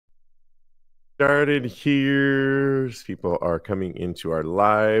started here. People are coming into our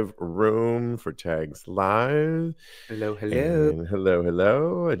live room for Tags Live. Hello, hello. And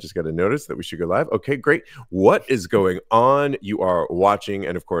hello. I just got a notice that we should go live. Okay, great. What is going on? You are watching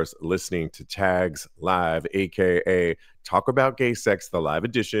and, of course, listening to Tags Live, aka Talk About Gay Sex, the live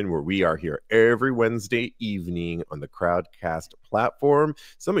edition, where we are here every Wednesday evening on the Crowdcast platform.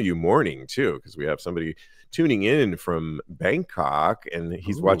 Some of you morning, too, because we have somebody tuning in from Bangkok and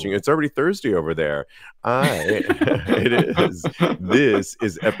he's watching. It's already Thursday over there. It is. This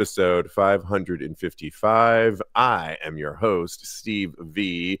is episode 555. I am your host, Steve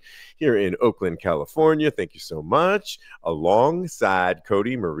V, here in Oakland, California. Thank you so much. Alongside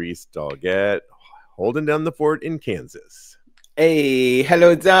Kodi Maurice Doggette, holding down the fort in Kansas. Hey,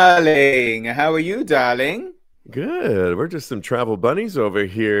 hello, darling. How are you, darling? Good. We're just some travel bunnies over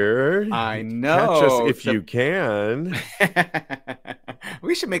here. I know. Catch us if you can.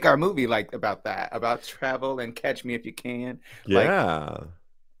 We should make our movie about that, about travel and Catch Me If You Can. Yeah. Like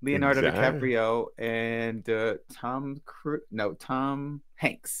Leonardo DiCaprio and Tom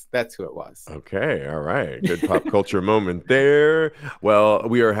Hanks. That's who it was. Okay. All right. Good pop culture moment there. Well,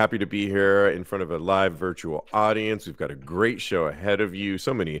 we are happy to be here in front of a live virtual audience. We've got a great show ahead of you.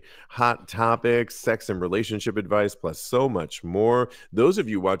 So many hot topics, sex and relationship advice, plus so much more. Those of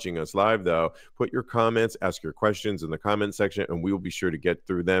you watching us live, though, put your comments, ask your questions in the comment section, and we will be sure to get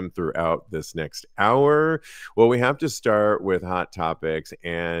through them throughout this next hour. Well, we have to start with hot topics.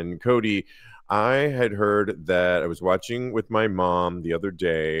 And Kodi, I had heard that I was watching with my mom the other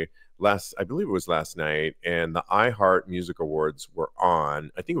day, I believe it was last night, and the iHeart Music Awards were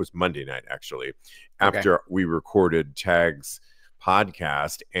on. I think it was Monday night, actually, after we recorded Tag's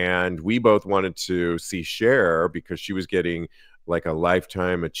podcast. And we both wanted to see Cher because she was getting like a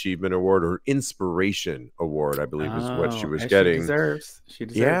Lifetime Achievement Award or Inspiration Award, I believe is what she was getting. She deserves.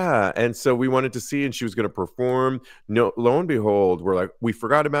 Yeah. And so we wanted to see, and she was going to perform. No, lo and behold, we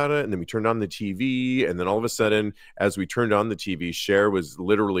forgot about it. And then we turned on the TV. And then all of a sudden, as we turned on the TV, Cher was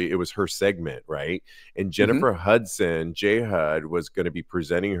it was her segment, right? And Jennifer Hudson, J-Hud, was going to be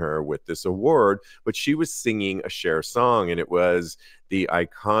presenting her with this award, but she was singing a Cher song. And it was the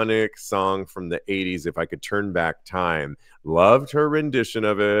iconic song from the 80s, If I Could Turn Back Time. Loved her rendition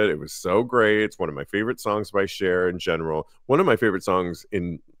of it. It was so great. It's one of my favorite songs by Cher in general. One of my favorite songs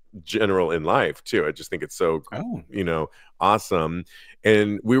in general in life, too. I just think it's so, awesome.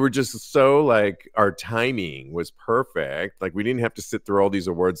 And we were just so our timing was perfect. Like we didn't have to sit through all these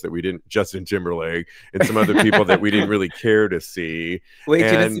awards that we didn't, Justin Timberlake and some other people that we didn't really care to see. Wait, you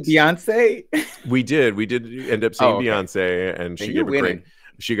didn't see Beyonce? We did end up seeing Beyonce, and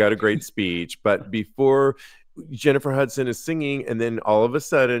she got a great speech. But before Jennifer Hudson is singing, and then all of a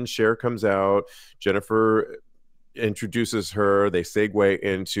sudden Cher comes out, Jennifer introduces her, they segue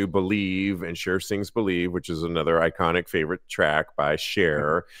into Believe, and Cher sings Believe, which is another iconic favorite track by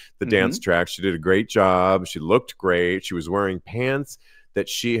Cher, the dance track. She did a great job. She looked great. She was wearing pants that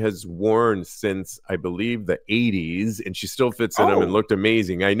she has worn since, I believe, the 80s, and she still fits in them and looked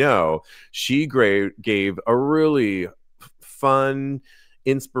amazing. I know. She gave a really fun,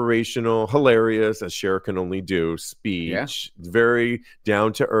 inspirational, hilarious, as Cher can only do, speech. Very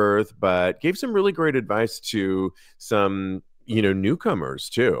down to earth, but gave some really great advice to some newcomers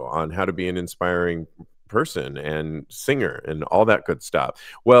too on how to be an inspiring person and singer and all that good stuff.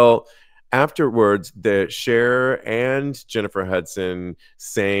 Well, afterwards, the Cher and Jennifer Hudson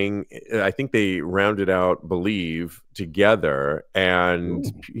sang, I think they rounded out Believe together, and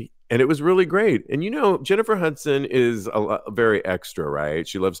it was really great. And Jennifer Hudson is very extra, right?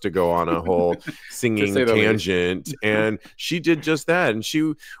 She loves to go on a whole singing tangent, and she did just that. And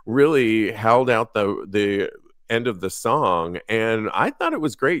she really held out the end of the song, and I thought it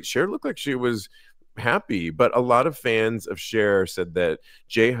was great. Cher looked like she was happy, but a lot of fans of Cher said that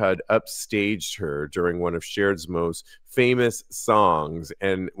J-Hud upstaged her during one of Cher's most famous songs,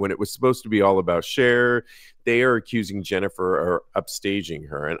 and when it was supposed to be all about Cher, they are accusing Jennifer of upstaging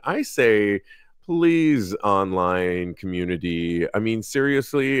her. And I say, please, online community. I mean,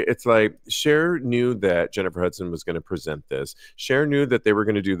 seriously, it's like Cher knew that Jennifer Hudson was going to present this. Cher knew that they were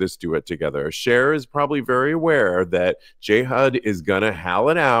going to do this duet together. Cher is probably very aware that J-Hud is going to howl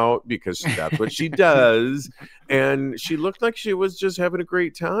it out because that's what she does. And she looked like she was just having a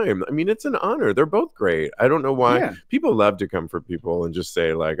great time. I mean, it's an honor. They're both great. I don't know why people love to come for people and just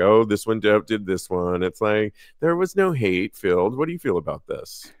say like, oh, this one did this one. It's like, there was no hate filled. What do you feel about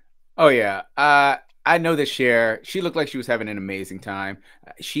this? Oh, yeah. I know that Cher, she looked like she was having an amazing time.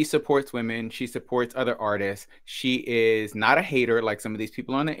 She supports women. She supports other artists. She is not a hater like some of these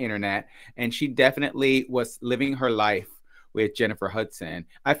people on the internet. And she definitely was living her life with Jennifer Hudson.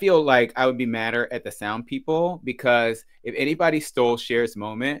 I feel like I would be madder at the sound people, because if anybody stole Cher's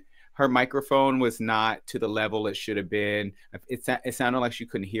moment, her microphone was not to the level it should have been. It sounded like she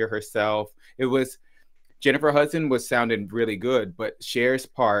couldn't hear herself. Jennifer Hudson was sounding really good, but Cher's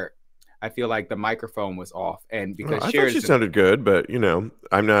part, I feel like the microphone was off. And because I thought she sounded good, but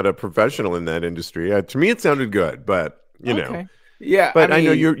I'm not a professional in that industry. To me, it sounded good, but know. Yeah, but I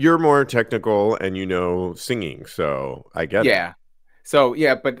know you're more technical and singing, so I get it. So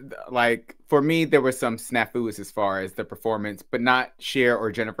but like for me, there were some snafus as far as the performance, but not Cher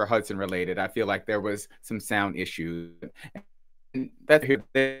or Jennifer Hudson related. I feel like there was some sound issues, and that's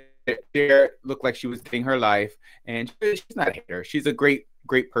Cher looked like she was living her life, and she's not a hater. She's a great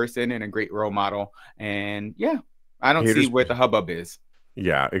person and a great role model, and I don't see where the hubbub is.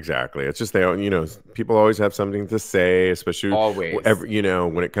 Yeah, exactly. It's just people always have something to say, especially always.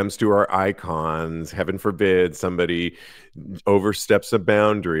 When it comes to our icons. Heaven forbid somebody oversteps a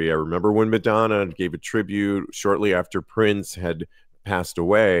boundary. I remember when Madonna gave a tribute shortly after Prince had passed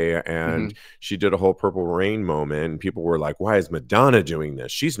away, and she did a whole Purple Rain moment, and people were like, why is Madonna doing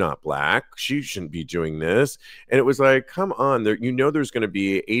this? She's not black, she shouldn't be doing this. And it was like, come on, there's going to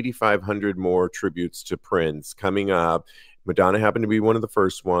be 8,500 more tributes to Prince coming up. Madonna happened to be one of the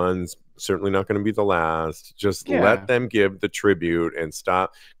first ones, certainly not going to be the last. Just let them give the tribute and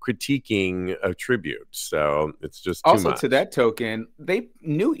stop critiquing a tribute. So it's just too much. Also, to that token, they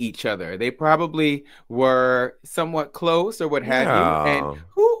knew each other. They probably were somewhat close or what have you. And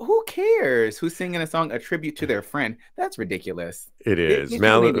who cares who's singing a song, a tribute to their friend? That's ridiculous. It is. Get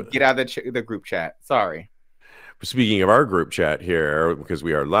out of the group chat. Sorry. Speaking of our group chat here, because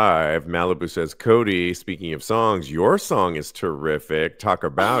we are live, Malibu says, Kodi, speaking of songs, your song is terrific. Talk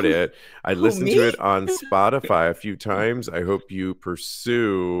about it. I listened to it on Spotify a few times. I hope you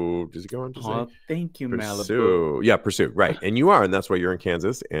pursue. Does it go on to say? Thank you, pursue. Malibu. Yeah, pursue. Right. And you are. And that's why you're in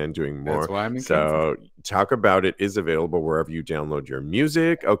Kansas and doing more. That's why I'm in Kansas. Talk About It is available wherever you download your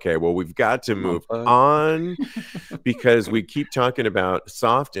music. Okay, well, we've got to move on because we keep talking about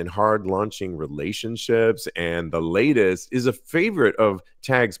soft and hard launching relationships. And the latest is a favorite of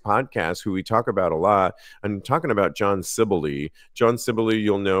TAGSPodcast, who we talk about a lot. I'm talking about John Sibilly. John Sibilly,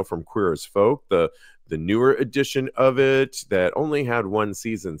 you'll know from Queer as Folk, the newer edition of it that only had one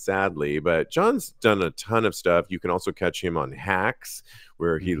season, sadly. But John's done a ton of stuff. You can also catch him on Hacks,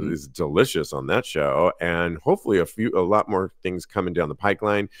 where he is delicious on that show, and hopefully a lot more things coming down the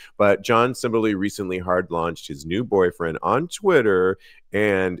pipeline. But John Sibilly recently hard launched his new boyfriend on Twitter,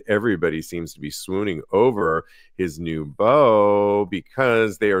 and everybody seems to be swooning over his new beau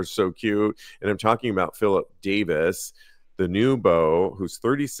because they are so cute. And I'm talking about Philip Davis, the new beau, who's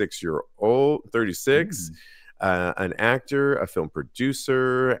 36, an actor, a film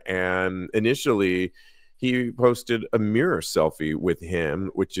producer, and initially he posted a mirror selfie with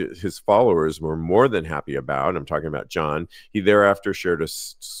him, which his followers were more than happy about. I'm talking about John. He thereafter shared a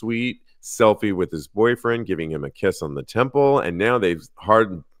sweet selfie with his boyfriend, giving him a kiss on the temple. And now they've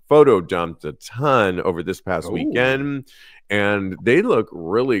hard photo dumped a ton over this past weekend. And they look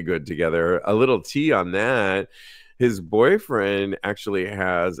really good together. A little tea on that. His boyfriend actually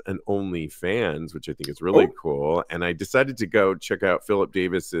has an OnlyFans, which I think is really cool. And I decided to go check out Philip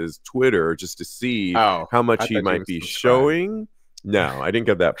Davis's Twitter just to see how much he might be showing. No, I didn't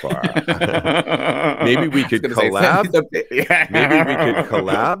get that far. Maybe we could collab. Maybe we could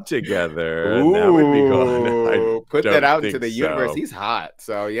collab together. Ooh, that would be cool. Put that out into the universe. He's hot.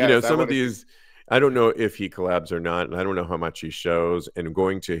 So yeah, some of these, I don't know if he collabs or not, and I don't know how much he shows. And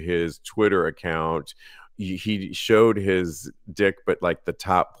going to his Twitter account, he showed his dick, but like the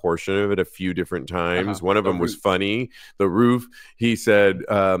top portion of it a few different times. One of them was funny. The roof, he said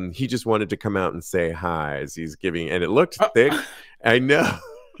he just wanted to come out and say hi as he's giving, and it looked thick. I know.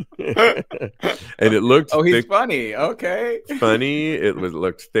 And it looked he's funny. Okay. Funny. It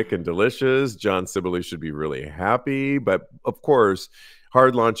looked thick and delicious. John Sibilly should be really happy. But of course,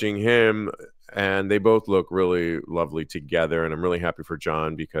 hard launching him, and they both look really lovely together. And I'm really happy for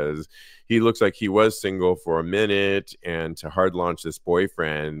John because he looks like he was single for a minute, and to hard launch this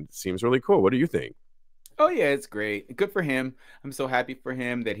boyfriend seems really cool. What do you think? Oh, yeah, it's great. Good for him. I'm so happy for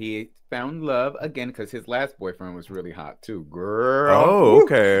him that he found love again, because his last boyfriend was really hot too, girl. Oh,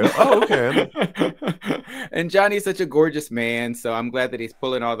 okay. Oh, okay. And Johnny's such a gorgeous man, so I'm glad that he's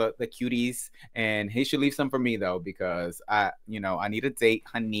pulling all the cuties, and he should leave some for me though, because I need a date,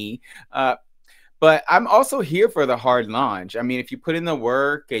 honey. But I'm also here for the hard launch. I mean, if you put in the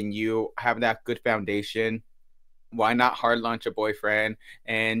work and you have that good foundation, why not hard launch a boyfriend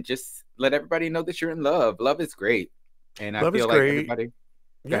and just let everybody know that you're in love? Love is great. And I feel like everybody.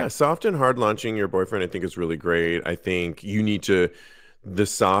 Yeah, soft and hard launching your boyfriend, I think, is really great. I think you need to, the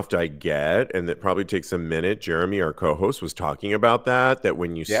soft I get, and that probably takes a minute. Jeremy, our co-host, was talking about that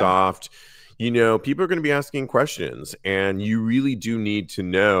when you soft, people are going to be asking questions, and you really do need to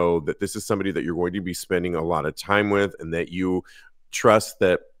know that this is somebody that you're going to be spending a lot of time with, and that you trust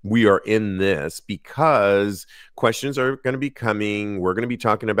that we are in this, because questions are going to be coming. We're going to be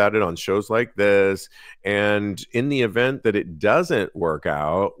talking about it on shows like this. And in the event that it doesn't work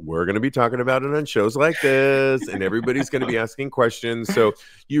out, we're going to be talking about it on shows like this. And everybody's going to be asking questions. So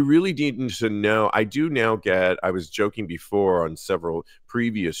you really need to know. I was joking before on several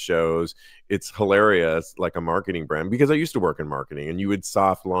previous shows, it's hilarious, like a marketing brand, because I used to work in marketing, and you would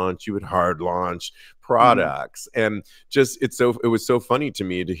soft launch, you would hard launch products. And just, it was so funny to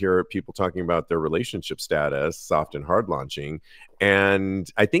me to hear people talking about their relationship status, soft and hard launching. And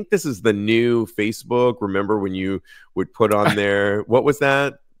I think this is the new Facebook. Remember when you would put on there, what was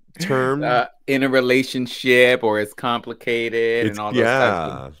that term? In a relationship, or it's complicated, and all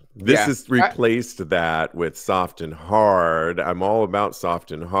those This has replaced that with soft and hard. I'm all about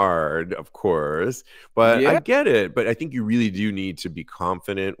soft and hard, of course, but I get it. But I think you really do need to be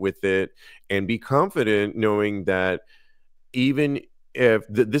confident with it, and be confident knowing that even if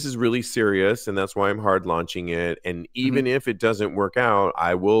this is really serious, and that's why I'm hard launching it, and even if it doesn't work out,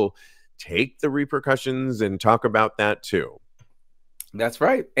 I will take the repercussions and talk about that too. That's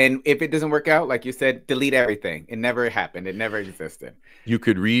right. And if it doesn't work out, like you said, delete everything. It never happened. It never existed. You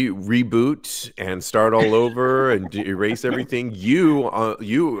could reboot and start all over and erase everything. You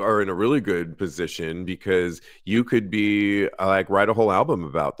are in a really good position, because you could be write a whole album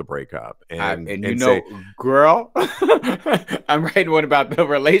about the breakup. And say, girl, I'm writing one about the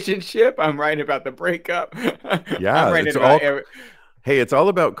relationship. I'm writing about the breakup. Yeah, I'm writing about hey, it's all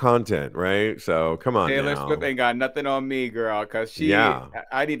about content, right? So come on, Taylor Swift ain't got nothing on me, girl, because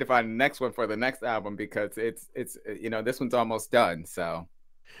I need to find the next one for the next album, because it's this one's almost done. So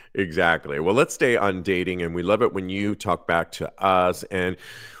exactly. Well, let's stay on dating, and we love it when you talk back to us. And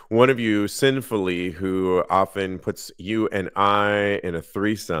one of you, Sinfully, who often puts you and I in a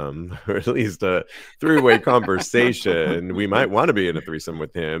threesome, or at least a three-way conversation. We might want to be in a threesome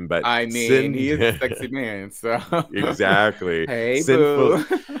with him, but I mean, he is a sexy man, so exactly. Hey, boo.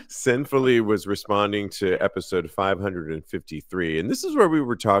 Sinfully was responding to episode 553, and this is where we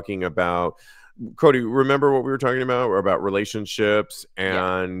were talking about, Kodi, remember what we were talking about? We're about relationships.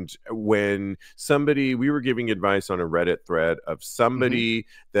 And when we were giving advice on a Reddit thread of somebody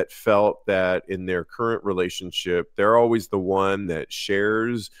that felt that in their current relationship, they're always the one that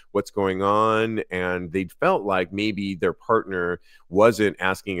shares what's going on. And they felt like maybe their partner wasn't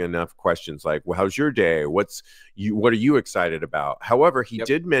asking enough questions like, well, how's your day? What are you excited about? However, he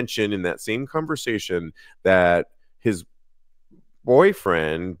did mention in that same conversation that his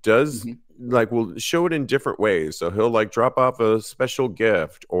boyfriend does will show it in different ways. So he'll drop off a special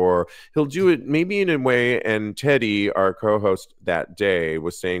gift, or he'll do it maybe in a way. And Teddy, our co-host that day,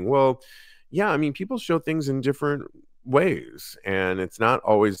 was saying, well, yeah, I mean, people show things in different ways, and it's not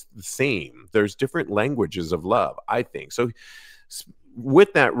always the same. There's different languages of love, I think. So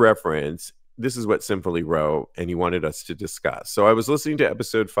with that reference, this is what Sinfully wrote, and he wanted us to discuss. So I was listening to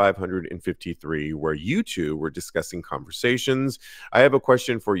episode 553, where you two were discussing conversations. I have a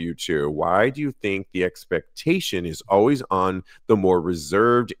question for you two. Why do you think the expectation is always on the more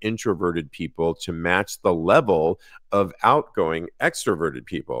reserved, introverted people to match the level of outgoing, extroverted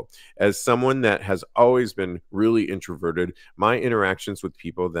people? As someone that has always been really introverted, my interactions with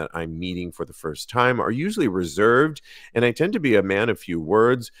people that I'm meeting for the first time are usually reserved, and I tend to be a man of few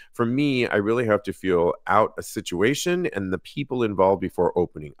words. For me, I really have to feel out a situation and the people involved before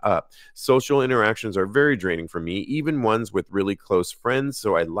opening up. Social interactions are very draining for me, even ones with really close friends,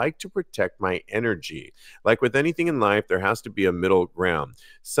 so I like to protect my energy. Like with anything in life, there has to be a middle ground.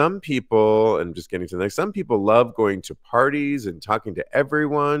 Some people, and just getting to the next, some people love going to parties and talking to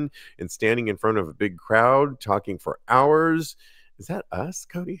everyone and standing in front of a big crowd talking for hours. Is that us,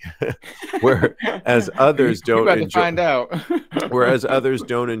 Kodi? Whereas others don't whereas others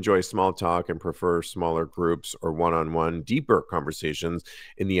don't enjoy small talk and prefer smaller groups or one-on-one deeper conversations.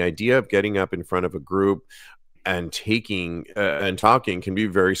 And the idea of getting up in front of a group and talking can be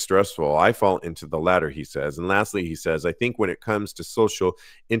very stressful. I fall into the latter, he says. And lastly, he says, I think when it comes to social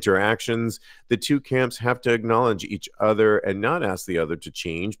interactions, the two camps have to acknowledge each other and not ask the other to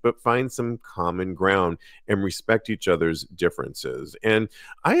change, but find some common ground and respect each other's differences. And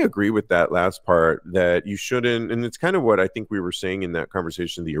I agree with that last part, that you shouldn't, and it's kind of what I think we were saying in that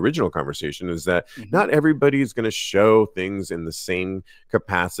conversation, the original conversation, is that not everybody is going to show things in the same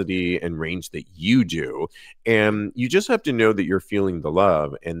capacity and range that you do. And you just have to know that you're feeling the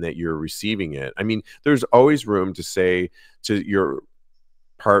love and that you're receiving it. I mean, there's always room to say to your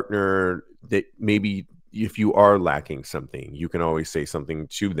partner that maybe if you are lacking something, you can always say something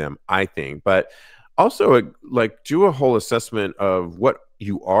to them, I think. But also, like, do a whole assessment of what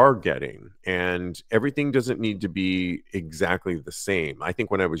you are getting, and everything doesn't need to be exactly the same. I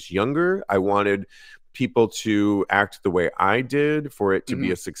think when I was younger, I wanted people to act the way I did for it to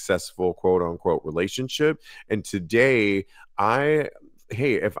be a successful quote unquote relationship. And today, hey,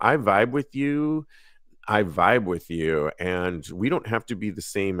 if I vibe with you, I vibe with you, and we don't have to be the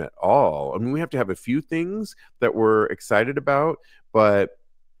same at all. I mean, we have to have a few things that we're excited about, but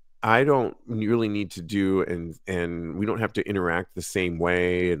I don't really need to do, and we don't have to interact the same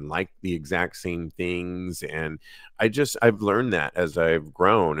way and like the exact same things. And I've learned that as I've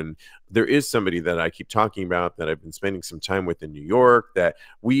grown. And there is somebody that I keep talking about that I've been spending some time with in New York, that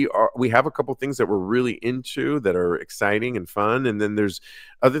we have a couple things that we're really into that are exciting and fun. And then there's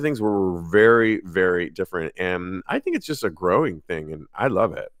other things where we're very, very different. And I think it's just a growing thing, and I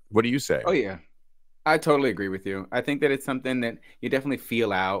love it. What do you say? Oh, yeah. I totally agree with you. I think that it's something that you definitely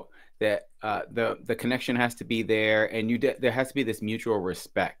feel out, that the connection has to be there, and there has to be this mutual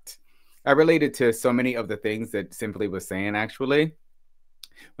respect. I related to so many of the things that Sibilly was saying, actually.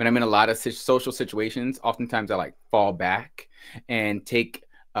 When I'm in a lot of social situations, oftentimes I like fall back and take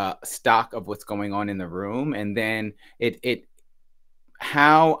stock of what's going on in the room, and then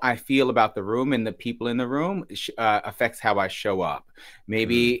how I feel about the room and the people in the room affects how I show up.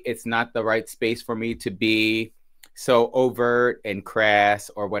 Maybe it's not the right space for me to be so overt and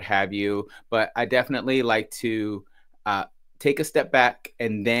crass or what have you, but I definitely like to take a step back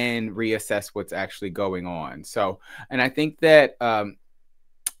and then reassess what's actually going on. So, and I think that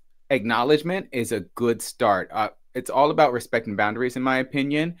acknowledgement is a good start. It's all about respecting boundaries, in my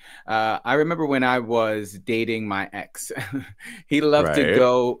opinion. I remember when I was dating my ex, he loved to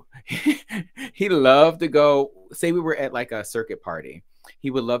go, he loved to go, say we were at like a circuit party.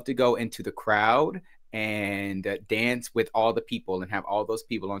 He would love to go into the crowd and dance with all the people and have all those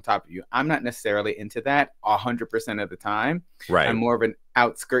people on top of you. I'm not necessarily into that 100% of the time. Right. I'm more of an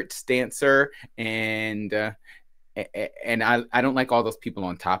outskirts dancer, and I don't like all those people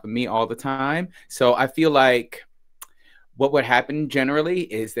on top of me all the time. So I feel like what would happen generally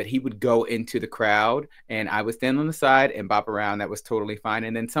is that he would go into the crowd and I would stand on the side and bop around. That was totally fine.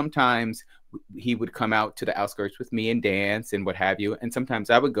 And then sometimes he would come out to the outskirts with me and dance and what have you. And sometimes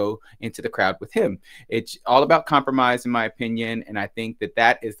I would go into the crowd with him. It's all about compromise, in my opinion. And I think that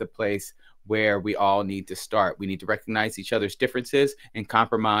that is the place where we all need to start. We need to recognize each other's differences and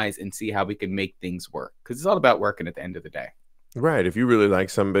compromise and see how we can make things work. Because it's all about working at the end of the day. Right. If you really like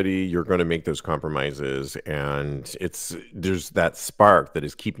somebody, you're going to make those compromises, and there's that spark that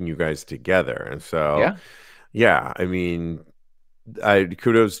is keeping you guys together. And so, yeah, I mean,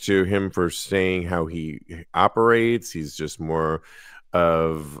 kudos to him for saying how he operates. He's just more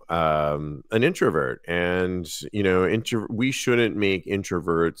of an introvert, and we shouldn't make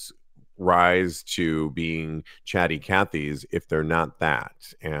introverts rise to being chatty Cathys if they're not that.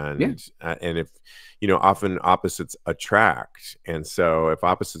 And and if often opposites attract, and so if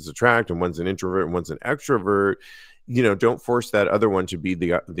opposites attract and one's an introvert and one's an extrovert, don't force that other one to be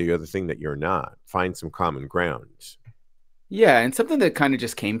the other thing that you're not. Find some common ground. Yeah, and something that kind of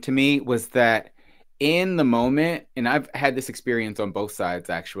just came to me was that in the moment, and I've had this experience on both sides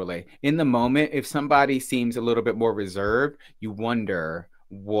actually, in the moment, if somebody seems a little bit more reserved, you wonder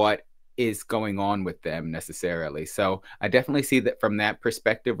what is going on with them necessarily. So I definitely see that from that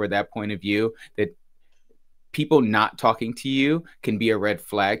perspective or that point of view, that people not talking to you can be a red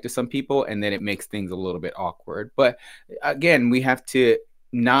flag to some people, and then it makes things a little bit awkward. But again, we have to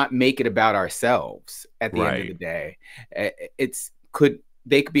not make it about ourselves at the end of the day.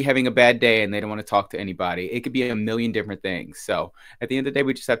 They could be having a bad day and they don't want to talk to anybody. It could be a million different things. So at the end of the day,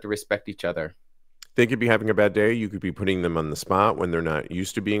 we just have to respect each other. They could be having a bad day. You could be putting them on the spot when they're not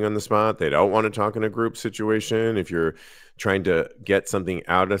used to being on the spot. They don't want to talk in a group situation. If you're trying to get something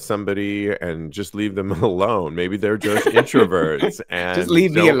out of somebody, and just leave them alone. Maybe they're just introverts, and just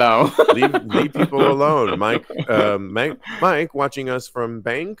leave me alone. leave people alone. Mike, watching us from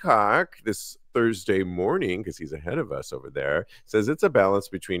Bangkok this Thursday morning, because he's ahead of us over there, says it's a balance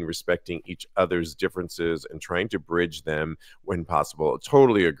between respecting each other's differences and trying to bridge them when possible.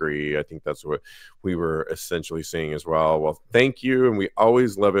 Totally agree. I think that's what we were essentially saying as well. Well, thank you. And we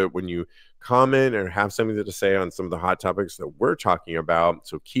always love it when you comment or have something to say on some of the hot topics that we're talking about.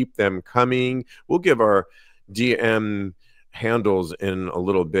 So keep them coming. We'll give our DM handles in a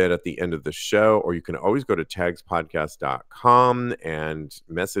little bit at the end of the show, or you can always go to TAGSPodcast.com and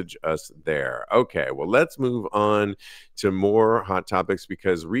message us there. Okay, well, let's move on to more hot topics,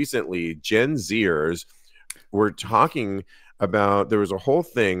 because recently Gen Zers were talking about, there was a whole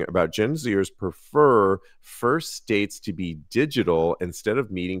thing about Gen Zers prefer first dates to be digital instead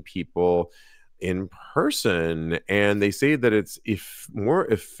of meeting people in person. And they say that it's more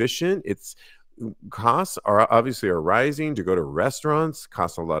efficient. It's costs are obviously rising to go to restaurants,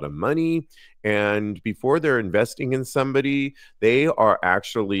 costs a lot of money. And before they're investing in somebody, they are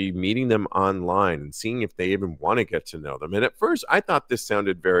actually meeting them online and seeing if they even want to get to know them. And at first, I thought this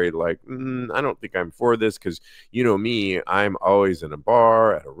sounded very like, I don't think I'm for this, because you know me, I'm always in a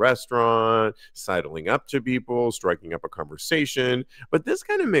bar, at a restaurant, sidling up to people, striking up a conversation. But this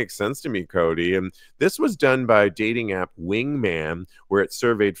kind of makes sense to me, Kodi. And this was done by dating app Wingman, where it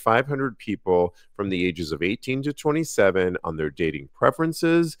surveyed 500 people from the ages of 18 to 27 on their dating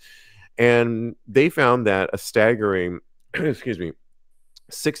preferences. And they found that a staggering,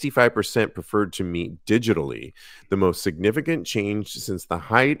 65% preferred to meet digitally, the most significant change since the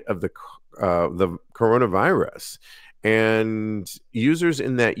height of the coronavirus. And users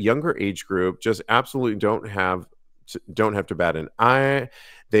in that younger age group just absolutely don't have to bat an eye.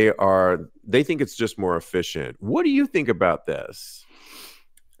 They think it's just more efficient. What do you think about this?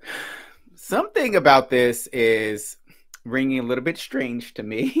 Something about this is ringing a little bit strange to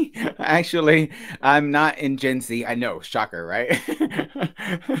me. Actually, I'm not in Gen Z. I know, shocker, right?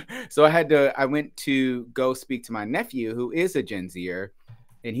 So I went to go speak to my nephew, who is a Gen Zer,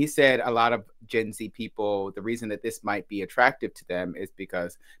 and he said a lot of Gen Z people, the reason that this might be attractive to them is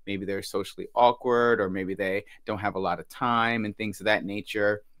because maybe they're socially awkward, or maybe they don't have a lot of time and things of that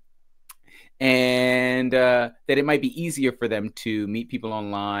nature. And that it might be easier for them to meet people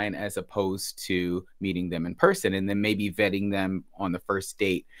online as opposed to meeting them in person, and then maybe vetting them on the first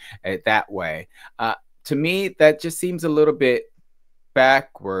date that way. To me, that just seems a little bit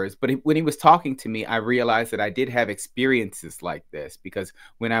backwards. But when he was talking to me, I realized that I did have experiences like this, because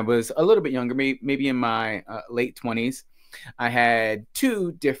when I was a little bit younger, maybe in my late 20s, I had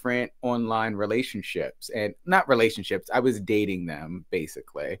 2 different online relationships, and not relationships. I was dating them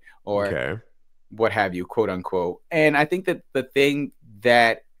basically, or what have you, quote unquote. And I think that the thing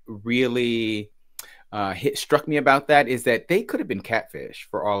that really struck me about that is that they could have been catfish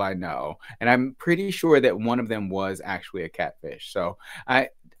for all I know. And I'm pretty sure that one of them was actually a catfish. So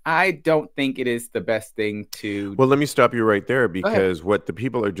I don't think it is the best thing to... Well, let me stop you right there, because what the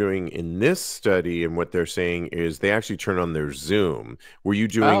people are doing in this study and what they're saying is they actually turn on their Zoom. Were you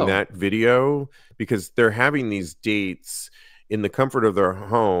doing that video? Because they're having these dates in the comfort of their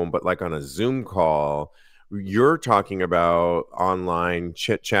home, but like on a Zoom call. You're talking about online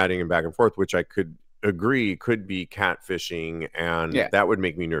chit-chatting and back and forth, which I could agree could be catfishing, and that would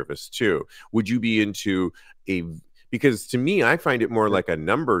make me nervous too. Would you be into because to me, I find it more like a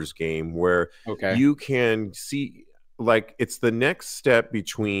numbers game where you can see, like, it's the next step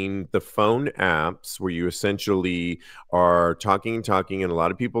between the phone apps where you essentially are talking, and a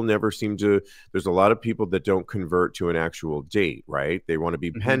lot of people never seem to, there's a lot of people that don't convert to an actual date, right? They want to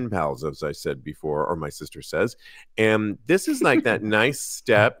be pen pals, as I said before, or my sister says. And this is like that nice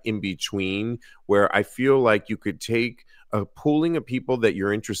step in between where I feel like you could take a pooling of people that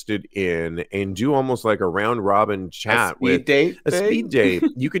you're interested in and do almost like a round robin chat with a speed date.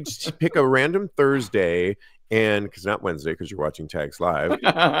 You could pick a random Thursday, and because not Wednesday, because you're watching Tags Live,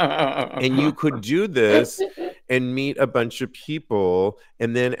 and you could do this and meet a bunch of people,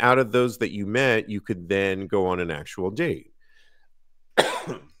 and then out of those that you met, you could then go on an actual date.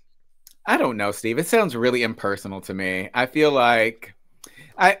 I don't know, Steve. It sounds really impersonal to me. I feel like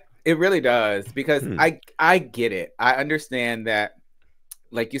it really does, because I get it. I understand that,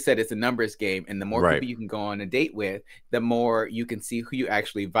 like you said, it's a numbers game, and the more people you can go on a date with, the more you can see who you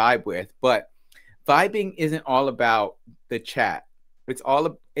actually vibe with. But vibing isn't all about the chat.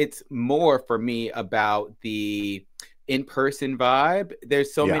 It's more for me about the in-person vibe.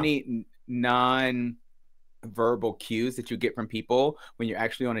 There's so many non-verbal cues that you get from people when you're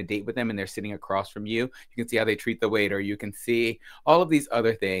actually on a date with them and they're sitting across from you. You can see how they treat the waiter. You can see all of these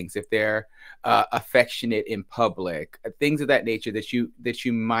other things. If they're affectionate in public, things of that nature that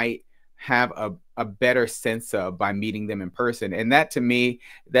you might have a better sense of by meeting them in person. And that, to me,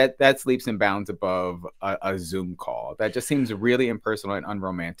 that's leaps and bounds above a Zoom call. That just seems really impersonal and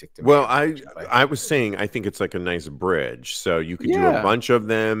unromantic to me. Well, I was saying, I think it's like a nice bridge. So you could do a bunch of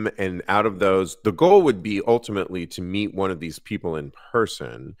them, and out of those, the goal would be ultimately to meet one of these people in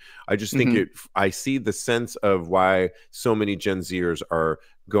person. I just think I see the sense of why so many Gen Zers are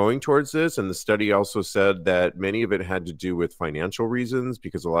going towards this. And the study also said that many of it had to do with financial reasons,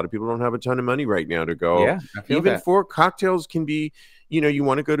 because a lot of people don't have a ton of money right now to go. Yeah, I feel even that. for cocktails can be, you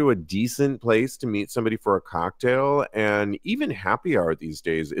want to go to a decent place to meet somebody for a cocktail. And even happy hour these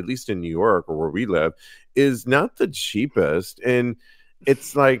days, at least in New York or where we live, is not the cheapest. And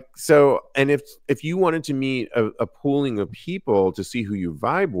it's like, so, and if you wanted to meet a pooling of people to see who you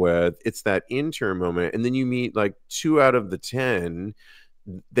vibe with, it's that intern moment. And then you meet like 2 out of the 10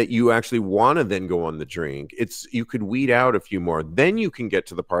 that you actually want to then go on the drink. You could weed out a few more. Then you can get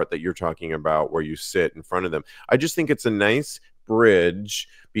to the part that you're talking about where you sit in front of them. I just think it's a nice bridge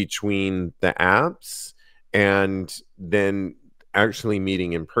between the apps and then actually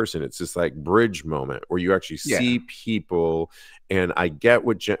meeting in person. It's this like bridge moment where you actually see people. And I get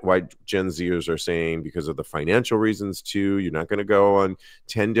why Gen Zers are saying, because of the financial reasons too. You're not going to go on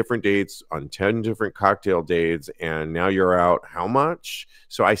 10 different dates, on 10 different cocktail dates, and now you're out how much?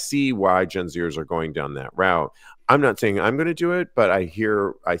 So I see why Gen Zers are going down that route. I'm not saying I'm going to do it, but I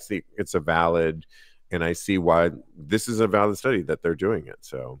think it's a valid, and I see why this is a valid study that they're doing it.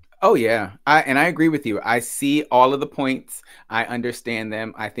 So. Oh, yeah. I agree with you. I see all of the points. I understand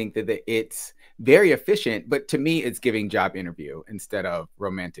them. I think that it's very efficient, but to me, it's giving job interview instead of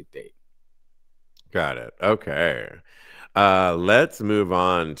romantic date. Got it. Okay. Let's move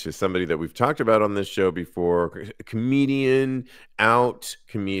on to somebody that we've talked about on this show before, comedian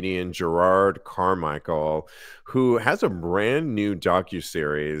Jerrod Carmichael, who has a brand new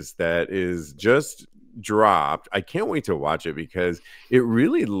docu-series that is just dropped. I can't wait to watch it because it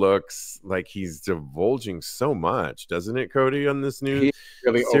really looks like he's divulging so much, doesn't it, Kodi, on this new He's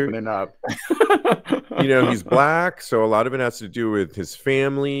really opening up. He's Black, so a lot of it has to do with his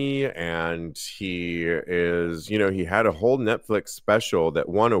family, and he is, he had a whole Netflix special that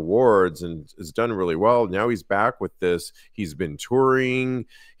won awards and has done really well. Now he's back with this. He's been touring.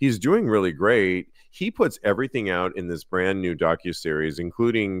 He's doing really great. He puts everything out in this brand new docuseries,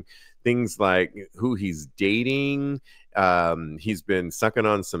 including things like who he's dating. He's been sucking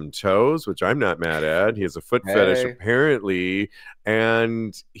on some toes, which I'm not mad at. He has a foot fetish apparently.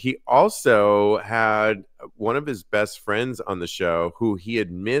 And he also had one of his best friends on the show who he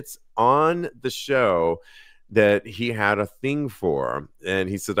admits on the show that he had a thing for. And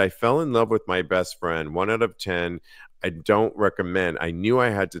he said, I fell in love with my best friend, 1 out of 10. I don't recommend. I knew I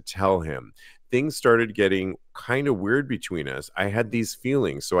had to tell him. Things started getting kind of weird between us. I had these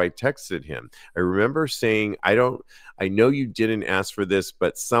feelings, so I texted him. I remember saying, I know you didn't ask for this,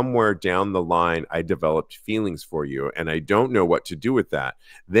 but somewhere down the line, I developed feelings for you, and I don't know what to do with that.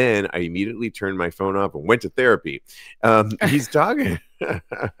 Then I immediately turned my phone off and went to therapy. He's talking.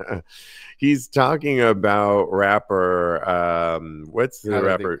 He's talking about rapper. What's the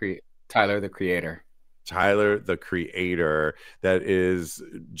rapper? Tyler, the Creator. Tyler, the Creator. That is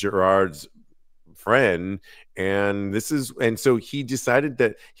Jerrod's friend. And so he decided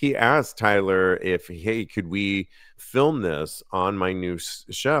that he asked Tyler if, hey, could we film this on my new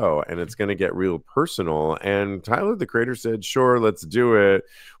show, and it's going to get real personal. And Tyler, the Creator, said, sure, let's do it.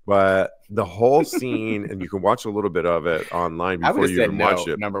 But the whole scene, and you can watch a little bit of it online before you even watch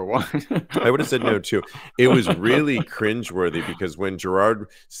it. Number one. I would have said no too. It was really cringeworthy because when Jerrod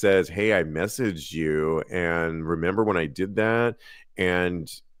says, hey, I messaged you, and remember when I did that, and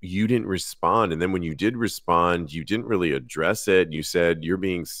you didn't respond. And then when you did respond, you didn't really address it. You said,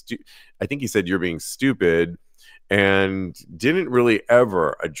 I think he said, you're being stupid, and didn't really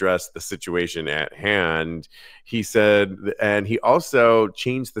ever address the situation at hand. He said, and he also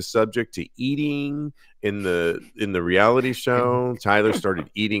changed the subject to eating in the reality show. Tyler started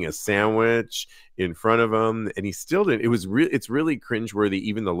eating a sandwich in front of him, and he still didn't. It's really cringeworthy,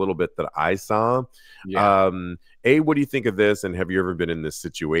 even the little bit that I saw. Yeah. What do you think of this? And have you ever been in this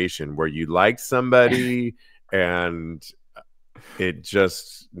situation where you like somebody and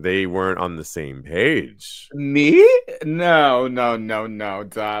they weren't on the same page? Me? No,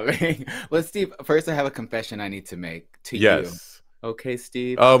 darling. Well, Steve, first I have a confession I need to make to you. Okay,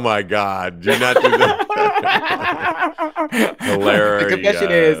 Steve? Oh my God. Do not do that. Hilarious. The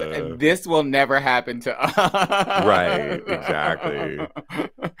confession is, this will never happen to us. Right, exactly.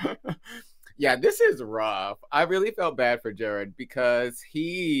 Yeah, this is rough. I really felt bad for Jerrod because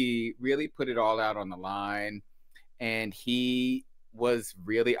he really put it all out on the line, and he was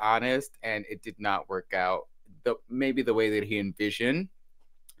really honest, and it did not work out maybe the way that he envisioned.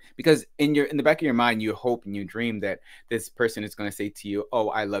 Because in the back of your mind, you hope and you dream that this person is going to say to you, oh,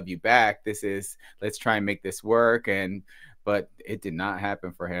 I love you back. Let's try and make this work. But it did not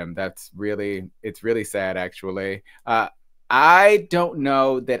happen for him. It's really sad, actually. I don't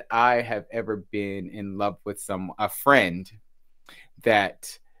know that I have ever been in love with a friend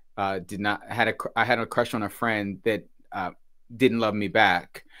that I had a crush on a friend that didn't love me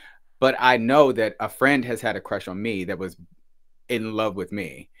back, but I know that a friend has had a crush on me that was in love with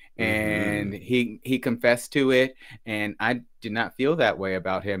me, and he confessed to it, and I did not feel that way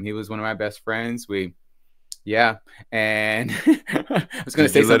about him. He was one of my best friends. And I was going to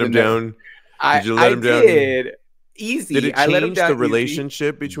say something. Did you let him down? Did you let him down? Did. Easy. Did it change the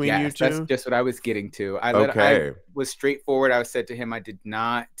relationship between you two? That's just what I was getting to. I was straightforward. I said to him, I do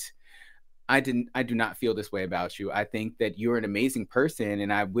not feel this way about you. I think that you're an amazing person,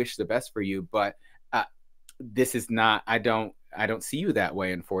 and I wish the best for you. But this is not. I don't see you that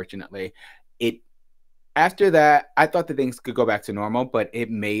way. Unfortunately, after that, I thought that things could go back to normal, but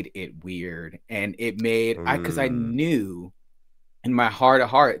it made it weird, and it made because I knew in my heart of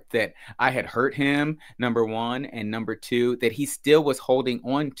heart that I had hurt him, number one, and number two, that he still was holding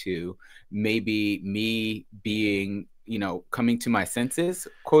on to maybe me being, coming to my senses,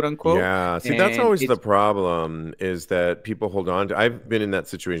 quote unquote. Yeah. See, that's always the problem, is that people hold on to. I've been in that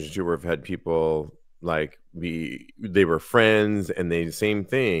situation too, where I've had people like they were friends and they same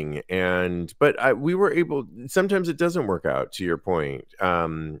thing, but we were able. Sometimes it doesn't work out, to your point.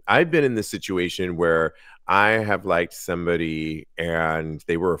 I've been in this situation where I have liked somebody and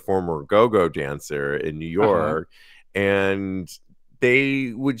they were a former go-go dancer in New York, and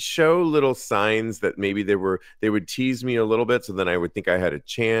they would show little signs that maybe they would tease me a little bit, so then I would think I had a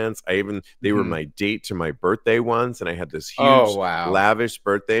chance. They were my date to my birthday once, and I had this huge lavish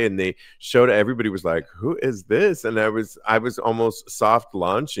birthday, and they showed, everybody was like, who is this? And I was almost soft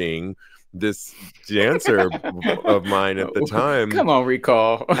launching this dancer of mine at the time. Come on,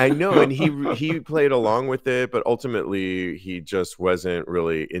 recall. I know, and he played along with it, but ultimately he just wasn't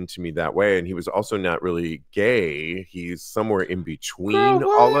really into me that way, and he was also not really gay. He's somewhere in between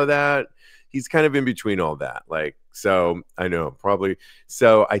all of that. He's kind of in between all that, so I know, probably.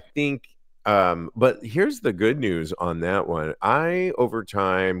 So I think but here's the good news on that one. Over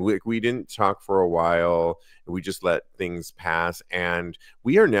time, we didn't talk for a while. We just let things pass, and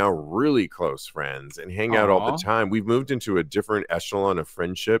we are now really close friends and hang out all the time. We've moved into a different echelon of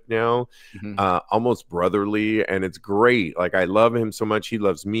friendship now, almost brotherly, and it's great. I love him so much. He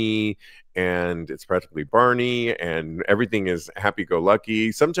loves me, and it's practically Barney, and everything is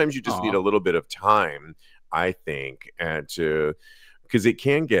happy-go-lucky. Sometimes you just need a little bit of time, I think, because it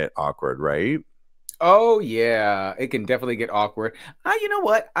can get awkward, right? Oh, yeah. It can definitely get awkward. You know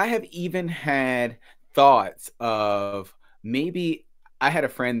what? I have even had thoughts of maybe I had a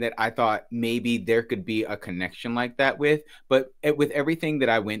friend that I thought maybe there could be a connection like that with, but with everything that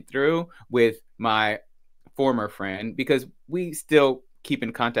I went through with my former friend, because we still keep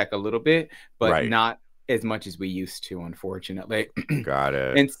in contact a little bit, but not as much as we used to, unfortunately. Got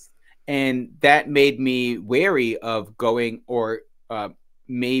it. And that made me wary of going or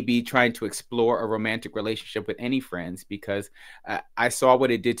maybe trying to explore a romantic relationship with any friends, because I saw what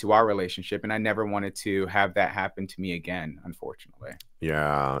it did to our relationship, and I never wanted to have that happen to me again, unfortunately.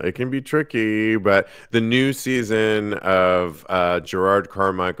 Yeah, it can be tricky, but the new season of Jerrod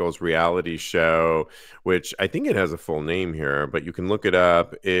Carmichael's reality show, which I think it has a full name here, but you can look it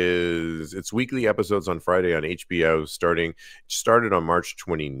up, it's weekly episodes on Friday on HBO, started on March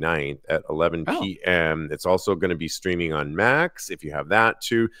 29th at 11 p.m. It's also going to be streaming on Max, if you have that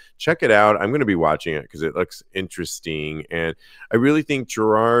too. Check it out. I'm going to be watching it because it looks interesting, and I really think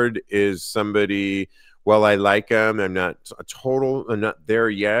Jerrod is somebody. Well, I like him. I'm not there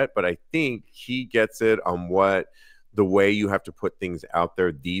yet, but I think he gets it on the way you have to put things out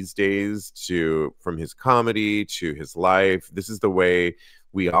there these days, from his comedy to his life. This is the way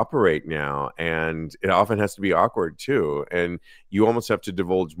we operate now, and it often has to be awkward too. And you almost have to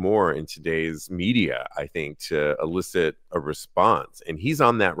divulge more in today's media, I think, to elicit a response. And he's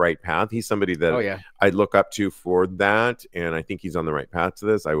on that right path. He's somebody that I look up to for that, and I think he's on the right path to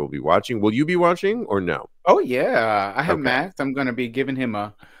this. I will be watching. Will you be watching or no? Oh yeah, I have Max. I'm going to be giving him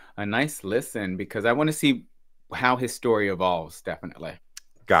a nice listen, because I want to see how his story evolves. Definitely.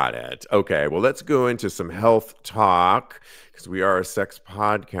 Got it. Okay, well, let's go into some health talk, because we are a sex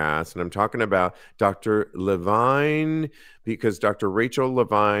podcast, and I'm talking about Dr. Levine, because Dr. Rachel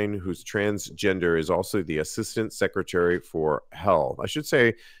Levine, who's transgender, is also the Assistant Secretary for Health. I should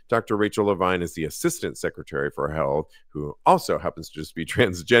say Dr. Rachel Levine is the Assistant Secretary for Health, who also happens to just be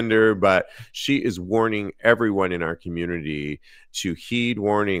transgender, but she is warning everyone in our community to heed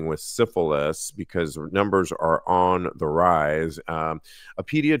warning with syphilis, because numbers are on the rise. A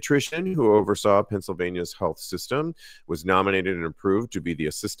pediatrician who oversaw Pennsylvania's health system was nominated nominated and approved to be the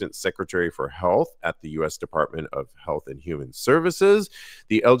Assistant Secretary for Health at the U.S. Department of Health and Human Services.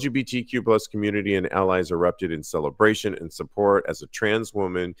 The LGBTQ plus community and allies erupted in celebration and support as a trans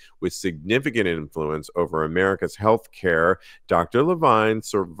woman with significant influence over America's health care. Dr. Levine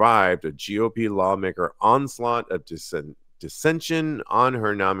survived a GOP lawmaker onslaught of dissension on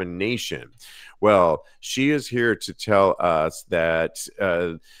her nomination. Well, she is here to tell us that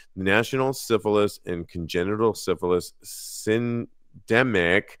the National Syphilis and Congenital Syphilis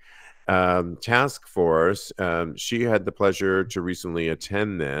Syndemic Task Force, she had the pleasure to recently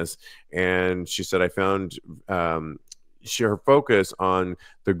attend this, and she said, I found her focus on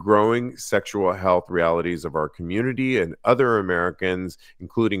the growing sexual health realities of our community and other Americans,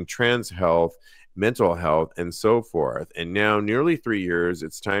 including trans health, mental health, and so forth. And now, nearly 3 years,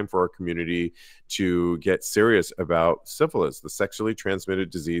 it's time for our community to get serious about syphilis, the sexually transmitted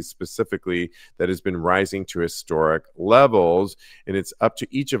disease specifically that has been rising to historic levels. And it's up to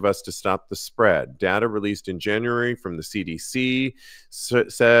each of us to stop the spread. Data released in January from the CDC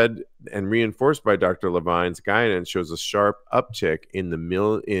said, and reinforced by Dr. Levine's guidance, shows a sharp uptick in the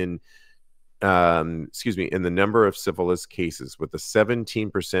in the number of syphilis cases, with a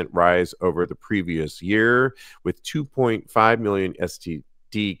 17% rise over the previous year, with 2.5 million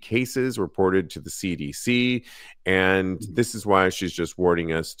STD cases reported to the CDC. And this is why she's just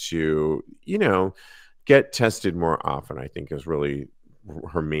warning us to, get tested more often, I think is really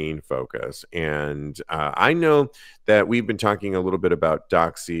her main focus. And I know that we've been talking a little bit about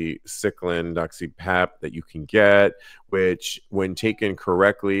doxycycline, doxypep that you can get, which when taken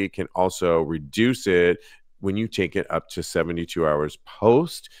correctly can also reduce it when you take it up to 72 hours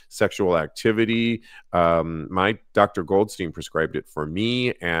post sexual activity. My Dr. Goldstein prescribed it for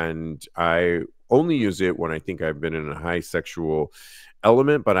me, and I only use it when I think I've been in a high sexual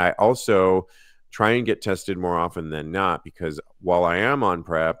element, but I also try and get tested more often than not, because while I am on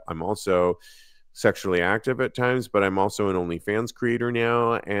PrEP, I'm also sexually active at times, but I'm also an OnlyFans creator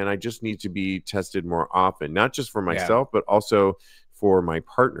now, and I just need to be tested more often, not just for myself, but also for my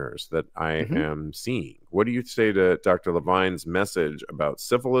partners that I am seeing. What do you say to Dr. Levine's message about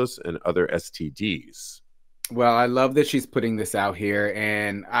syphilis and other STDs? Well, I love that she's putting this out here,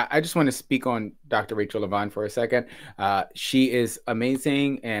 and I just want to speak on Dr. Rachel Levine for a second. She is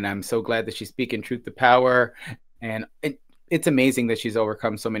amazing, and I'm so glad that she's speaking truth to power. And it's amazing that she's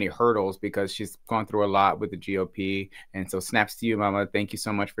overcome so many hurdles, because she's gone through a lot with the GOP. And so snaps to you, Mama. Thank you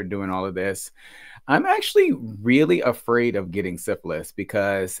so much for doing all of this. I'm actually really afraid of getting syphilis,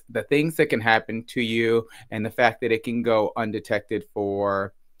 because the things that can happen to you and the fact that it can go undetected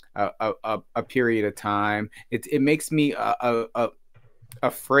for a period of time, it makes me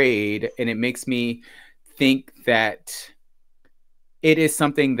afraid, and it makes me think that it is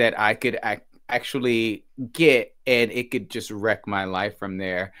something that I could actually get, and it could just wreck my life from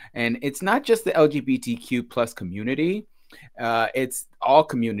there. And it's not just the LGBTQ plus community, it's all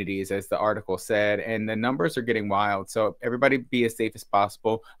communities, as the article said, and the numbers are getting wild. So everybody be as safe as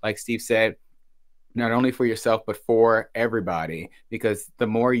possible, like Steve said, not only for yourself, but for everybody, because the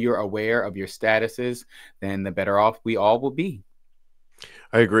more you're aware of your statuses, then the better off we all will be.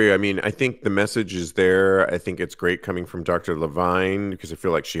 I agree. I mean, I think the message is there. I think it's great coming from Dr. Levine, because I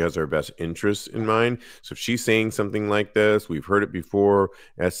feel like she has our best interests in mind. So if she's saying something like this, we've heard it before,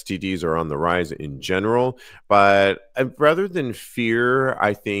 STDs are on the rise in general. But rather than fear,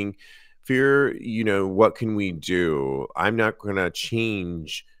 I think fear, what can we do? I'm not going to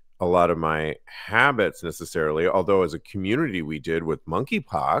change a lot of my habits necessarily, although as a community we did with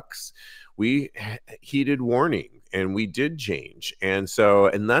monkeypox, we heeded warning and we did change. And so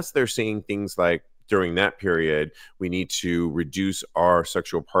unless they're saying things like, during that period, we need to reduce our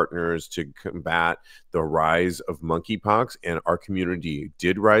sexual partners to combat the rise of monkeypox, and our community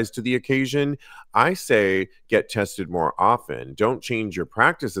did rise to the occasion, I say get tested more often. Don't change your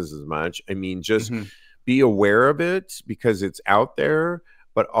practices as much. I mean, just be aware of it because it's out there,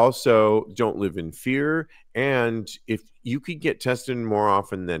 but also don't live in fear. And if you could get tested more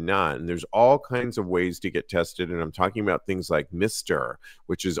often than not, and there's all kinds of ways to get tested, and I'm talking about things like Mr.,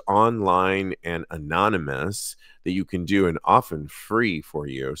 which is online and anonymous, that you can do and often free for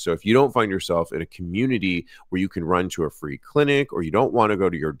you. So if you don't find yourself in a community where you can run to a free clinic, or you don't want to go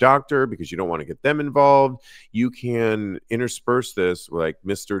to your doctor because you don't want to get them involved, you can intersperse this like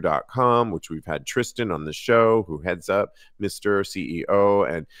Mr.com, which we've had Tristan on the show, who heads up Mr.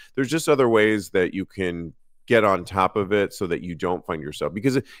 CEO. And there's just other ways that you can get on top of it so that you don't find yourself,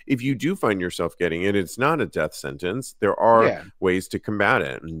 because if you do find yourself getting it, it's not a death sentence. There are ways to combat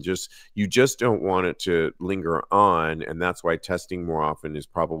it, and you just don't want it to linger on. And that's why testing more often is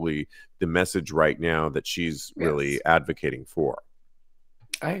probably the message right now that she's really advocating for.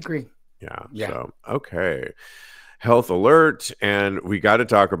 I agree. Yeah. So, okay. Health alert. And we got to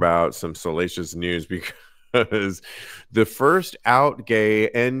talk about some salacious news, because the first out gay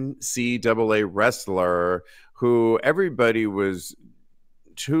NCAA wrestler who everybody was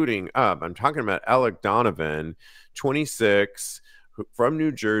tooting up, I'm talking about Alec Donovan, 26, from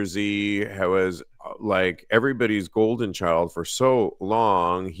New Jersey, who was like everybody's golden child for so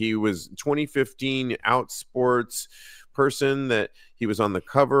long. He was 2015 Out Sports person, that he was on the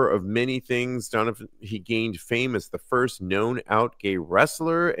cover of many things. Donovan, he gained fame as the first known out gay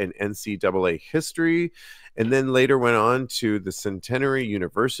wrestler in NCAA history, and then later went on to the Centenary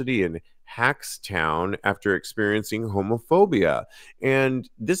University in Hackstown after experiencing homophobia. And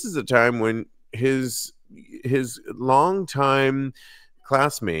this is a time when his longtime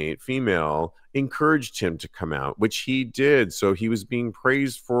classmate, female, encouraged him to come out, which he did. So he was being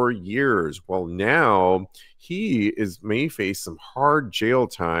praised for years. Well, now he may face some hard jail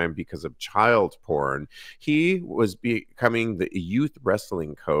time because of child porn. He was becoming the youth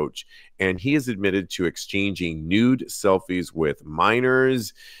wrestling coach, and he is admitted to exchanging nude selfies with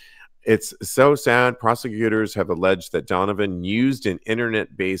minors. It's so sad. Prosecutors have alleged that Donovan used an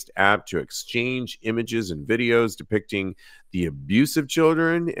internet-based app to exchange images and videos depicting the abuse of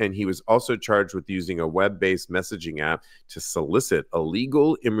children, and he was also charged with using a web-based messaging app to solicit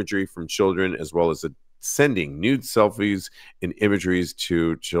illegal imagery from children, as well as sending nude selfies and imageries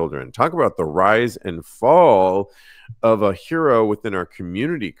to children. Talk about the rise and fall of a hero within our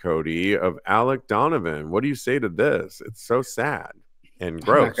community, Kodi, of Alec Donovan. What do you say to this? It's so sad and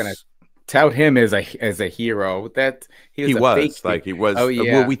gross. I'm not gonna tout him as a hero. That he was like he was. Oh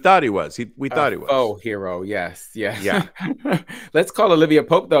yeah. Well, we thought he was. We thought he was. Oh, hero. Yes. Yeah. Let's call Olivia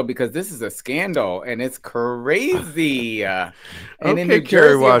Pope though, because this is a scandal and it's crazy. And okay, in New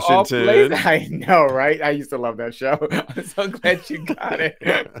Kerry Jersey, Washington. I know, right? I used to love that show. I'm so glad you got it.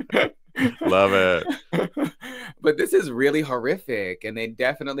 Love it. But this is really horrific, and they're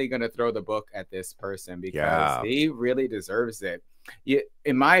definitely going to throw the book at this person because he really deserves it.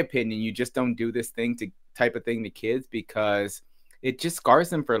 In my opinion, you just don't do this type of thing to kids, because it just scars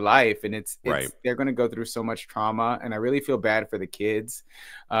them for life, and it's they're going to go through so much trauma, and I really feel bad for the kids.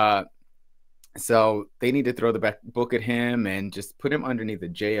 So they need to throw the book at him and just put him underneath the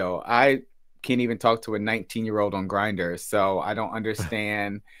jail. I can't even talk to a 19-year-old on Grindr, so I don't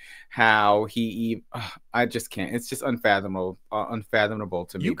understand how I just can't. It's just unfathomable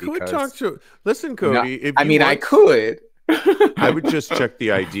to me. You could talk to. Listen, Kodi. I could. I would just check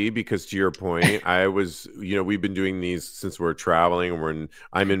the ID, because to your point, we've been doing these since we're traveling.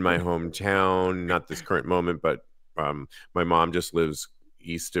 I'm in my hometown, not this current moment, but my mom just lives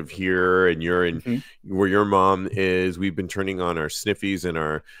east of here, and you're in where your mom is. We've been turning on our sniffies and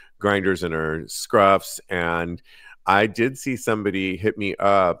our grinders and our scruffs, and I did see somebody hit me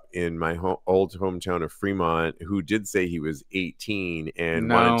up in my old hometown of Fremont who did say he was 18 and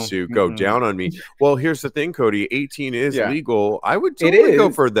wanted to go down on me. Well, here's the thing, Kodi. 18 is legal. I would totally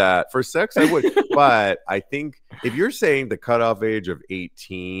go for that. For sex, I would. But I think if you're saying the cutoff age of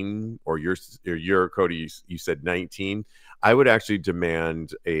 18, or you're Kodi, you said 19, I would actually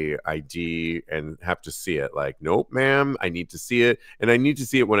demand a ID and have to see it. Like, nope, ma'am, I need to see it. And I need to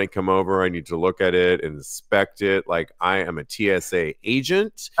see it when I come over. I need to look at it and inspect it. Like I am a TSA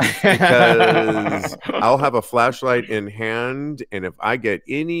agent, because I'll have a flashlight in hand. And if I get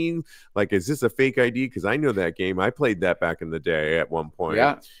any, like, is this a fake ID? Because I know that game. I played that back in the day at one point.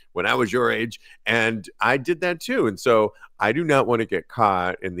 When I was your age, and I did that too. And so I do not want to get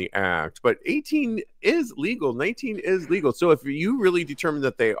caught in the act, but 18 is legal. 19 is legal. So if you really determine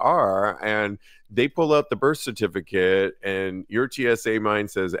that they are, and they pull out the birth certificate and your TSA mind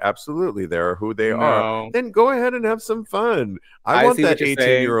says, absolutely, they're who they are, then go ahead and have some fun. I want that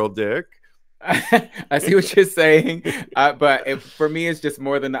 18-year-old dick. I see what you're saying, but for me, it's just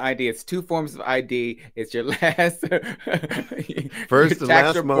more than the ID. It's two forms of ID. It's your last, first and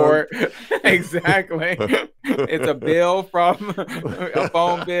last report. Exactly. It's a bill from a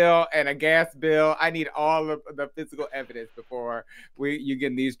phone bill and a gas bill. I need all of the physical evidence before you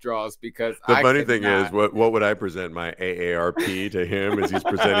get these draws, because the funny thing is, what would I present? My AARP to him as he's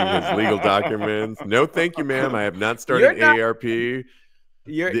presenting his legal documents? No, thank you, ma'am. I have not started AARP.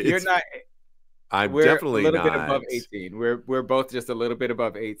 You're not. I'm we're definitely a little not. bit above 18. We're both just a little bit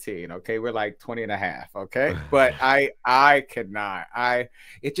above 18. Okay, we're like 20 and a half. Okay, but I cannot.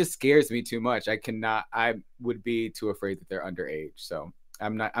 It just scares me too much. I cannot. I would be too afraid that they're underage. So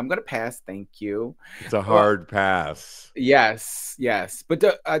I'm not. I'm gonna pass. Thank you. It's a hard pass. Yes, yes. But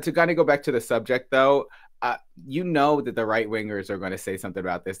to kind of go back to the subject, though, you know that the right wingers are going to say something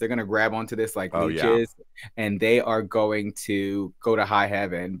about this. They're going to grab onto this like leeches, and they are going to go to high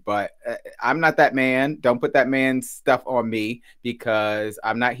heaven. But I'm not that man. Don't put that man's stuff on me, because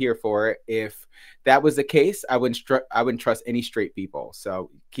I'm not here for it. If that was the case, I wouldn't trust any straight people. So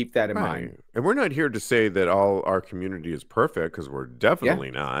keep that in mind. And we're not here to say that all our community is perfect, because we're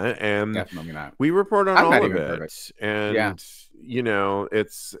definitely not. And definitely not. We report on all of it. Perfect. And you know,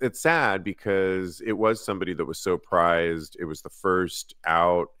 it's sad, because it was somebody that was so prized. It was the first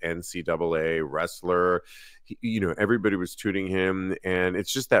out NCAA wrestler. You know, everybody was tooting him, and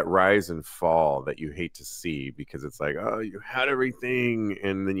it's just that rise and fall that you hate to see, because it's like, oh, you had everything,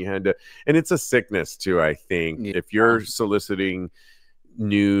 and then you had to, and it's a sickness too, I think. If you're soliciting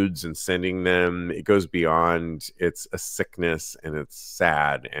nudes and sending them, it goes beyond, it's a sickness, and it's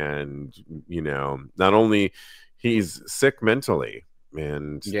sad. And you know, not only he's sick mentally,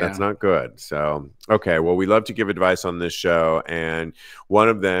 and that's not good. So okay, well, we love to give advice on this show, and one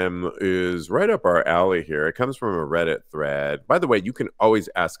of them is right up our alley here. It comes from a Reddit thread. By the way, you can always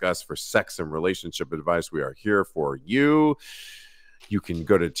ask us for sex and relationship advice. We are here for you. You can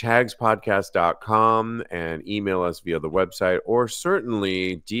go to TAGSPodcast.com and email us via the website, or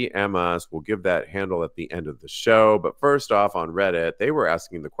certainly DM us. We'll give that handle at the end of the show. But first off, on Reddit, they were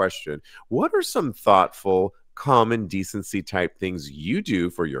asking the question, what are some thoughtful, common decency type things you do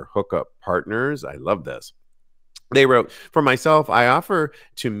for your hookup partners? I love this. They wrote, for myself, I offer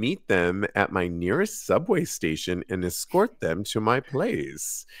to meet them at my nearest subway station and escort them to my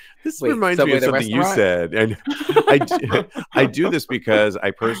place. This reminds me of something you said. And I do this because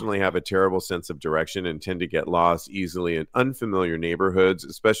I personally have a terrible sense of direction and tend to get lost easily in unfamiliar neighborhoods,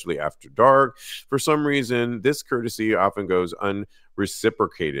 especially after dark. For some reason, this courtesy often goes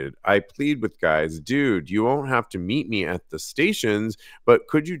unreciprocated. I plead with guys, dude, you won't have to meet me at the stations, but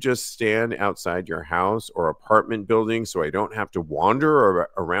could you just stand outside your house or apartment building so I don't have to wander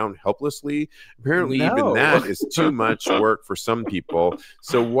around helplessly? Apparently, even that is too much work for some people.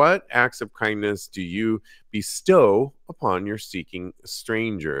 So what acts of kindness do you bestow upon your seeking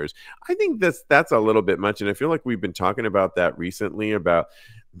strangers? I think that's a little bit much, and I feel like we've been talking about that recently, about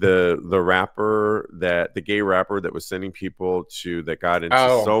the rapper, that the gay rapper that was sending people to, that got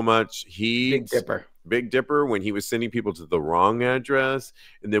into so much heat, Big Dipper, when he was sending people to the wrong address.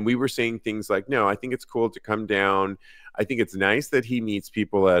 And then we were saying things like, no, I think it's cool to come down. I think it's nice that he meets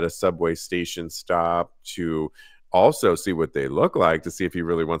people at a subway station stop to also see what they look like, to see if he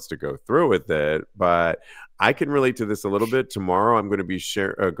really wants to go through with it. But I can relate to this a little bit. Tomorrow I'm going to be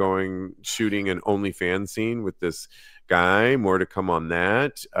shooting an OnlyFans scene with this guy. More to come on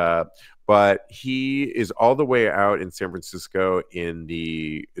that. But he is all the way out in San Francisco in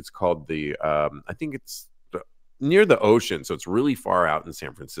it's called the, I think it's near the ocean. So it's really far out in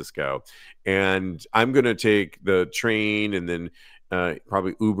San Francisco. And I'm going to take the train and then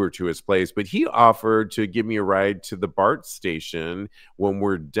probably Uber to his place. But he offered to give me a ride to the BART station when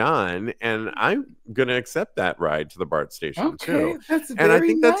we're done. And I'm going to accept that ride to the BART station too. And I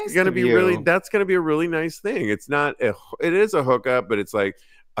think that's going to be that's going to be a really nice thing. It's not, it is a hookup, but it's like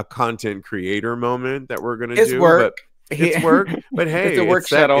a content creator moment that we're going to do. Work. But it's work, but hey, it's a work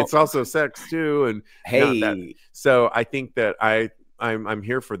shuttle. It's also sex too. And hey, so I think that I'm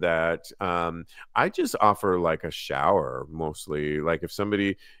here for that. I just offer like a shower mostly. Like if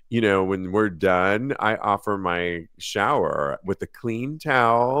somebody, you know, when we're done, I offer my shower with a clean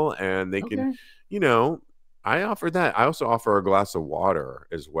towel, and they can, you know, I offer that. I also offer a glass of water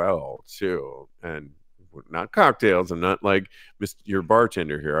as well too, and not cocktails. I'm not like your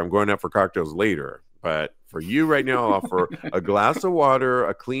bartender here. I'm going out for cocktails later. But for you right now, I'll offer a glass of water,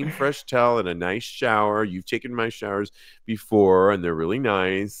 a clean, fresh towel, and a nice shower. You've taken my showers before, and they're really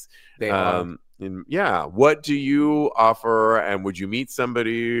nice. They are. And yeah, what do you offer? And would you meet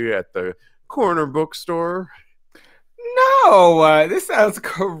somebody at the corner bookstore? No, this sounds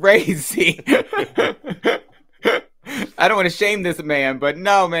crazy. I don't want to shame this man, but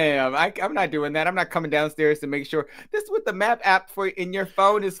no, ma'am, I'm not doing that. I'm not coming downstairs to make sure. This is what the map app for in your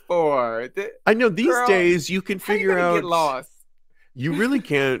phone is for. I know these days you can figure out. Get lost. You really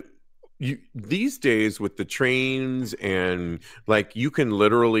can't. These days with the trains, and like you can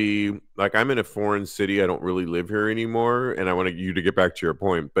literally, like, I'm in a foreign city. I don't really live here anymore, and I want you to get back to your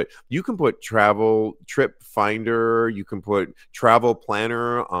point. But you can put travel trip finder. You can put travel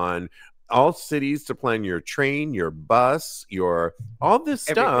planner on all cities to plan your train, your bus, your all this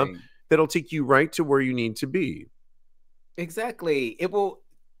stuff that'll take you right to where you need to be. Exactly.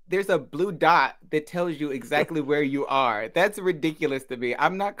 There's a blue dot that tells you exactly where you are. That's ridiculous to me.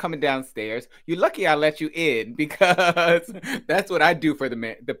 I'm not coming downstairs. You're lucky I let you in, because that's what I do for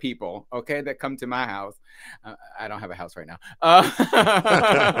the people, okay, that come to my house. I don't have a house right now.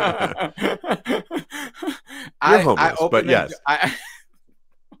 You're homeless, but yes.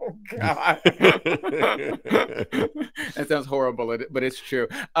 Oh God, that sounds horrible, but it's true.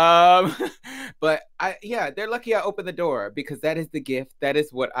 But they're lucky I opened the door, because that is the gift. That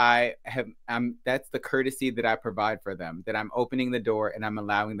is what I have. That's the courtesy that I provide for them. That I'm opening the door and I'm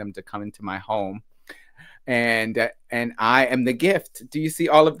allowing them to come into my home, and I am the gift. Do you see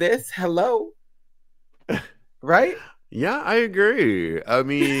all of this? Hello, right? Yeah, I agree. I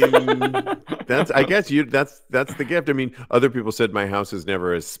mean, that's the gift. I mean, other people said my house is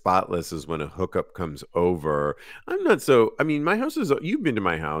never as spotless as when a hookup comes over. I'm not so. I mean, my house is. You've been to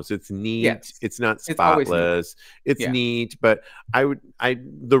my house. It's neat. Yes. It's not spotless. It's neat. But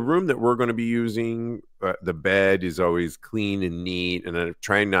the room that we're going to be using, the bed is always clean and neat, and I'm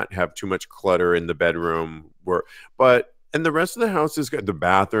trying not to have too much clutter in the bedroom. And the rest of the house is good. The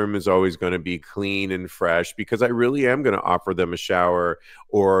bathroom is always going to be clean and fresh, because I really am going to offer them a shower,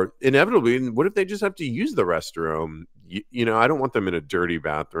 or inevitably, what if they just have to use the restroom? You know, I don't want them in a dirty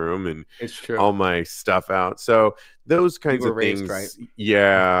bathroom and all my stuff out. So those kinds of things. Right?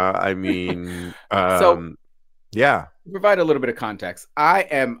 Yeah. I mean, yeah. Provide a little bit of context. I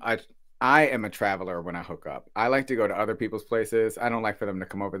am a traveler when I hook up. I like to go to other people's places. I don't like for them to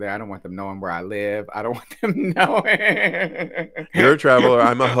come over there. I don't want them knowing where I live. I don't want them knowing. You're a traveler.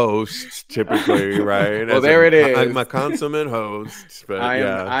 I'm a host, typically, right? Well, there it is. I'm a consummate host, but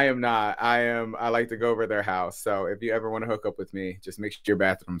I am not. I like to go over their house. So if you ever want to hook up with me, just make sure your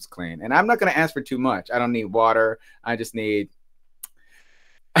bathroom's clean. And I'm not going to ask for too much. I don't need water. I just need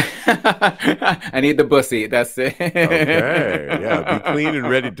I need the bussy. That's it. Okay. Yeah. Be clean and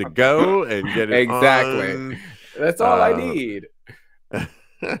ready to go and get it on. That's all I need.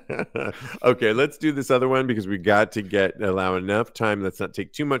 Okay, let's do this other one, because we got to allow enough time. Let's not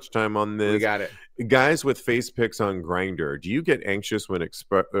take too much time on this. We got it. Guys with face pics on Grindr, do you get anxious when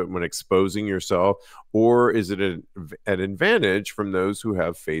exposing yourself, or is it an advantage from those who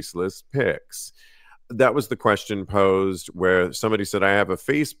have faceless pics? That was the question posed, where somebody said, I have a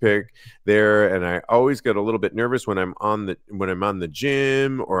face pic there, and I always get a little bit nervous when I'm on the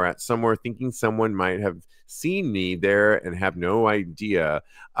gym or at somewhere, thinking someone might have seen me there and have no idea.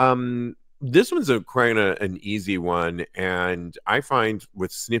 This one's kind of an easy one, and I find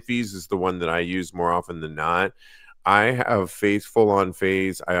with sniffies is the one that I use more often than not. I have full-on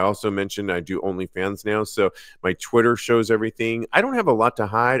face. I also mentioned I do OnlyFans now, so my Twitter shows everything. I don't have a lot to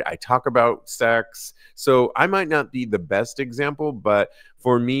hide. I talk about sex, so I might not be the best example, but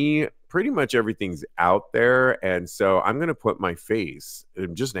for me, pretty much everything's out there, and so I'm going to put my face,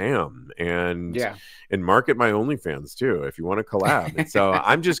 just am, and market my OnlyFans too, if you want to collab. And so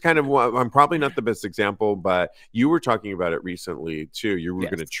I'm just I'm probably not the best example, but you were talking about it recently too. You were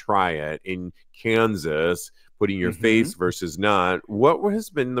going to try it in Kansas, putting your face versus not. What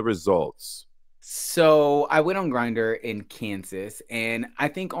has been the results? So I went on Grindr in Kansas, and I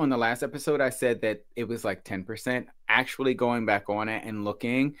think on the last episode I said that it was like 10%. Actually going back on it and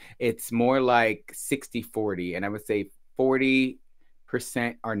looking, it's more like 60-40, and I would say 40%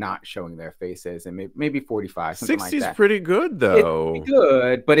 are not showing their faces, and maybe 45, something like that. 60 is pretty good, though. It's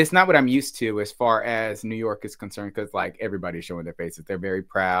good, but it's not what I'm used to as far as New York is concerned, because like everybody's showing their faces. They're very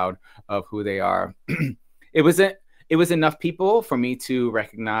proud of who they are. It was enough people for me to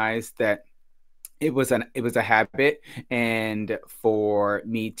recognize that it was a habit, and for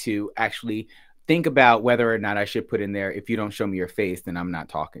me to actually think about whether or not I should put in there, if you don't show me your face, then I'm not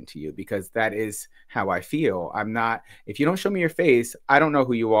talking to you, because that is how I feel. If you don't show me your face, I don't know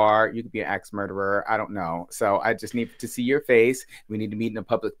who you are. You could be an axe murderer. I don't know. So I just need to see your face. We need to meet in a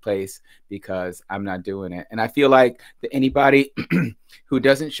public place, because I'm not doing it. And I feel like anybody who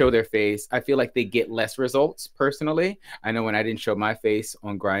doesn't show their face, I feel like they get less results personally. I know when I didn't show my face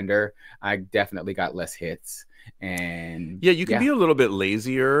on Grindr, I definitely got less hits. And yeah, you can be a little bit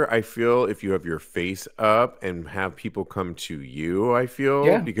lazier, I feel, if you have your face up and have people come to you, I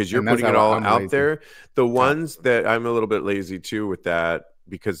feel, because you're putting it all out there. The ones that I'm a little bit lazy too with that,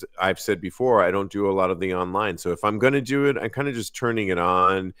 because I've said before, I don't do a lot of the online. So if I'm going to do it, I'm kind of just turning it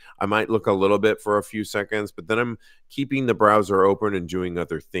on. I might look a little bit for a few seconds, but then I'm keeping the browser open and doing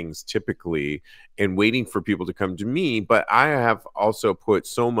other things typically, and waiting for people to come to me. But I have also put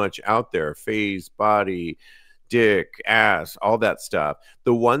so much out there, face, body, dick, ass, all that stuff.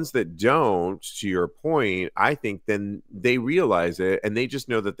 The ones that don't, to your point, I think then they realize it and they just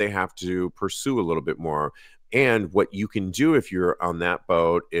know that they have to pursue a little bit more. And what you can do if you're on that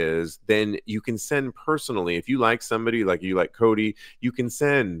boat is then you can send personally. If you like somebody, like you like Kodi, you can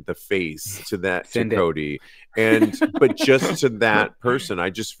send the face to that to Kodi. And but just to that person. I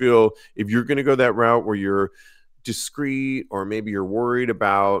just feel if you're going to go that route where you're discreet, or maybe you're worried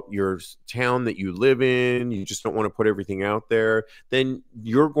about your town that you live in, you just don't want to put everything out there, then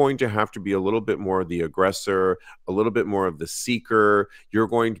you're going to have to be a little bit more of the aggressor, a little bit more of the seeker. You're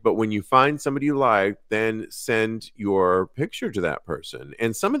going to, but when you find somebody you like, then send your picture to that person.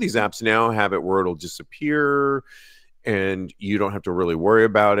 And some of these apps now have it where it'll disappear and you don't have to really worry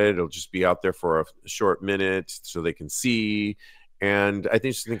about it. It'll just be out there for a short minute so they can see. And I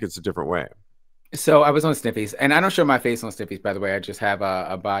just think it's a different way. So I was on Sniffies, and I don't show my face on Sniffies, by the way. I just have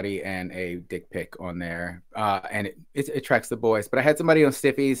a body and a dick pic on there, and it attracts the boys. But I had somebody on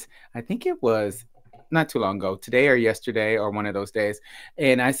Sniffies, I think it was not too long ago, today or yesterday or one of those days,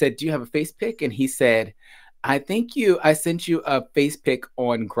 and I said, "Do you have a face pic?" And he said, I sent you a face pic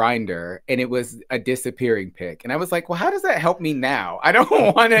on Grindr, and it was a disappearing pic. And I was like, well, how does that help me now? I don't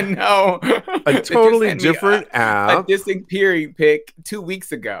want to know. A totally different app. A disappearing pic 2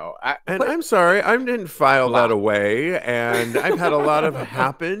 weeks ago. I'm sorry, I didn't file that away. And I've had a lot of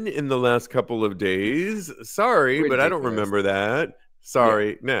happen in the last couple of days. Sorry, but I don't remember that.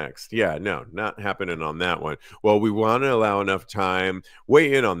 Sorry, next. Yeah, no, not happening on that one. Well, we want to allow enough time.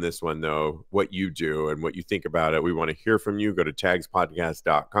 Weigh in on this one, though, what you do and what you think about it. We want to hear from you. Go to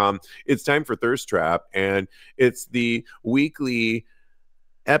TAGSPodcast.com. It's time for Thirst Trap, and it's the weekly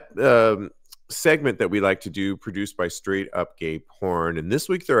segment that we like to do, produced by Straight Up Gay Porn. And this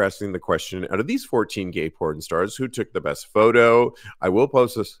week they're asking the question, out of these 14 gay porn stars, who took the best photo? I will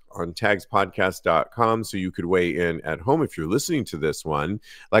post this on TAGSPodcast.com so you could weigh in at home if you're listening to this one.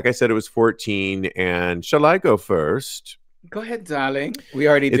 Like I said, it was 14. And shall I go first? Go ahead, darling. We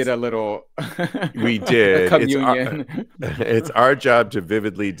already did a little we did communion. It's our job to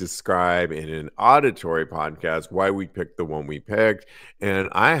vividly describe in an auditory podcast why we picked the one we picked. And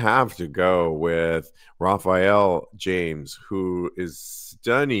I have to go with Raphael James, who is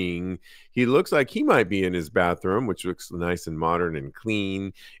stunning. He looks like he might be in his bathroom, which looks nice and modern and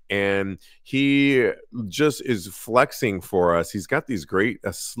clean. And he just is flexing for us. He's got these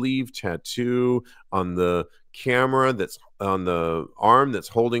a sleeve tattoo on the camera that's on the arm that's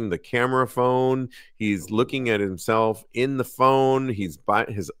holding the camera phone. He's looking at himself in the phone. His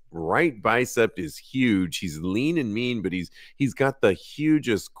right bicep is huge. He's lean and mean, but he's got the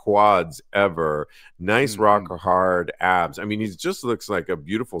hugest quads ever. Nice rock hard abs. I mean, he just looks like a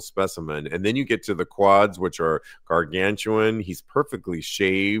beautiful specimen. And then you get to the quads, which are gargantuan. He's perfectly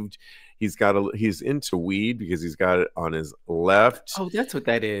shaved. He's into weed because he's got it on his left. Oh, that's what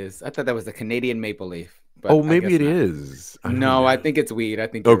that is. I thought that was a Canadian maple leaf. Oh, maybe it is. No, I think it's weed. I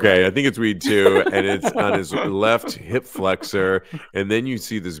think okay, right. I think it's weed too, and it's on his left hip flexor. And then you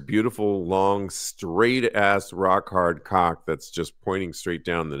see this beautiful, long, straight ass, rock hard cock that's just pointing straight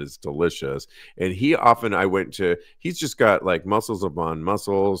down. That is delicious. And he's just got like muscles upon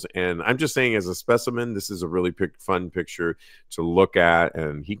muscles. And I'm just saying, as a specimen, this is a really fun picture to look at.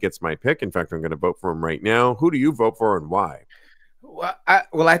 And he gets my pick. In fact, I'm going to vote for him right now. Who do you vote for and why?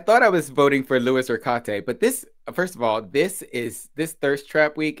 Well, I thought I was voting for Louis Ricate, but first of all, this Thirst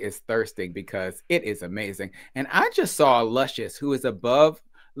Trap week is thirsting because it is amazing. And I just saw Luscious, who is above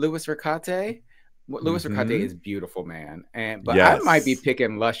Louis Ricate. Louis Ricate is beautiful, man. But I might be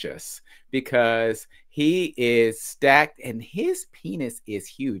picking Luscious because he is stacked and his penis is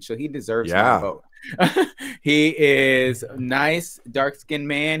huge. So he deserves my vote. He is a nice, dark-skinned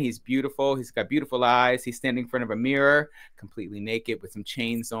man. He's beautiful. He's got beautiful eyes. He's standing in front of a mirror, completely naked with some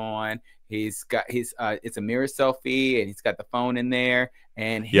chains on. He's got it's a mirror selfie, and he's got the phone in there.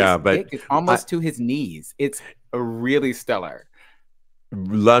 And his dick is almost to his knees. It's really stellar.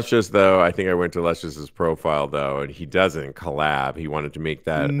 Luscious, though, I think I went to Luscious's profile, though, and he doesn't collab. He wanted to make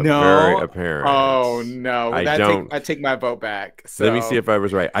that very apparent. Oh, no. I take my vote back. So. Let me see if I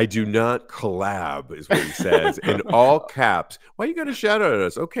was right. I do not collab, is what he says, in all caps. Why you got to shout out at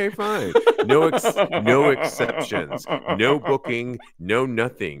us? Okay, fine. No exceptions. No booking. No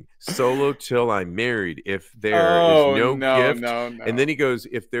nothing. Solo till I'm married. If there is no gift. And then he goes,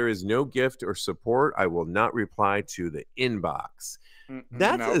 if there is no gift or support, I will not reply to the inbox.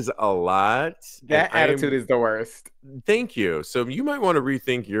 That is a lot. That attitude is the worst. Thank you. So you might want to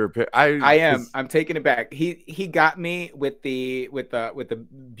rethink your. I am. I'm taking it back. He got me with the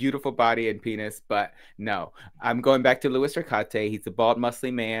beautiful body and penis, but no, I'm going back to Louis Ricate. He's a bald,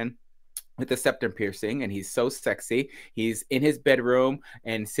 muscly man. with a septum piercing, and he's so sexy. He's in his bedroom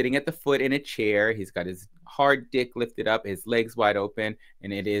and sitting at the foot in a chair. He's got his hard dick lifted up, his legs wide open,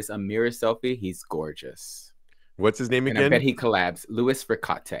 and it is a mirror selfie. He's gorgeous. What's his name again? And I bet he collabs. Louis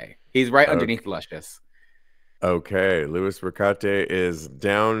Ricate. He's right underneath Luscious. Okay, Louis Ricate is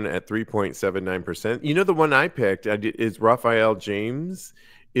down at 3.79%. You know, the one I picked is Raphael James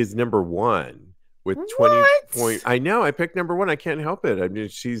is number 1 with 20 points. I know, I picked number 1. I can't help it. I mean,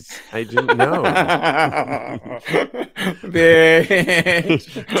 I didn't know.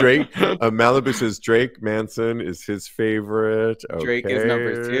 Drake, Malibu says Drake Manson is his favorite. Okay. Drake is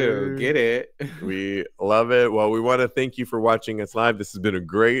number 2. Get it? We love it. Well, we want to thank you for watching us live. This has been a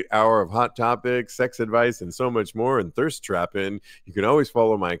great hour of hot topics, sex advice, and so much more, and thirst trapping. You can always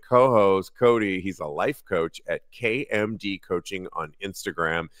follow my co-host, Kodi. He's a life coach at KMD Coaching on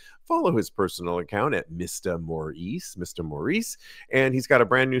Instagram. Follow his personal account at Mr. Maurice, and he's got a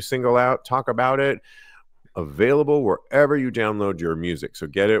brand new single out, Talk About It, available wherever you download your music. So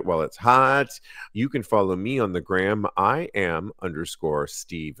get it while it's hot. You can follow me on the gram. I am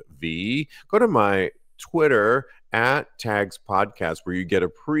 _Steve V. Go to my Twitter at TAGSPodcast, where you get a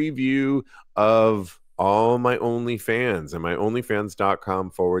preview of all my OnlyFans and my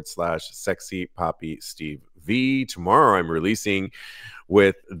onlyfans.com/sexy poppy Steve V. Tomorrow I'm releasing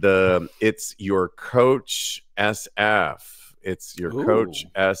with It's Your Coach SF. It's Your Coach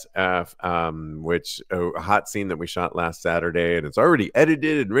SF, which a hot scene that we shot last Saturday, and it's already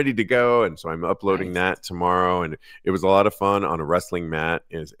edited and ready to go. And so I'm uploading that tomorrow. And it was a lot of fun on a wrestling mat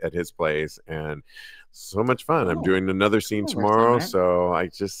at his place, and so much fun. I'm doing another scene tomorrow, so I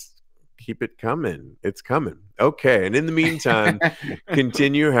just keep it coming. It's coming. Okay. And in the meantime,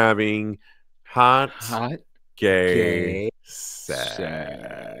 continue having hot gay sex.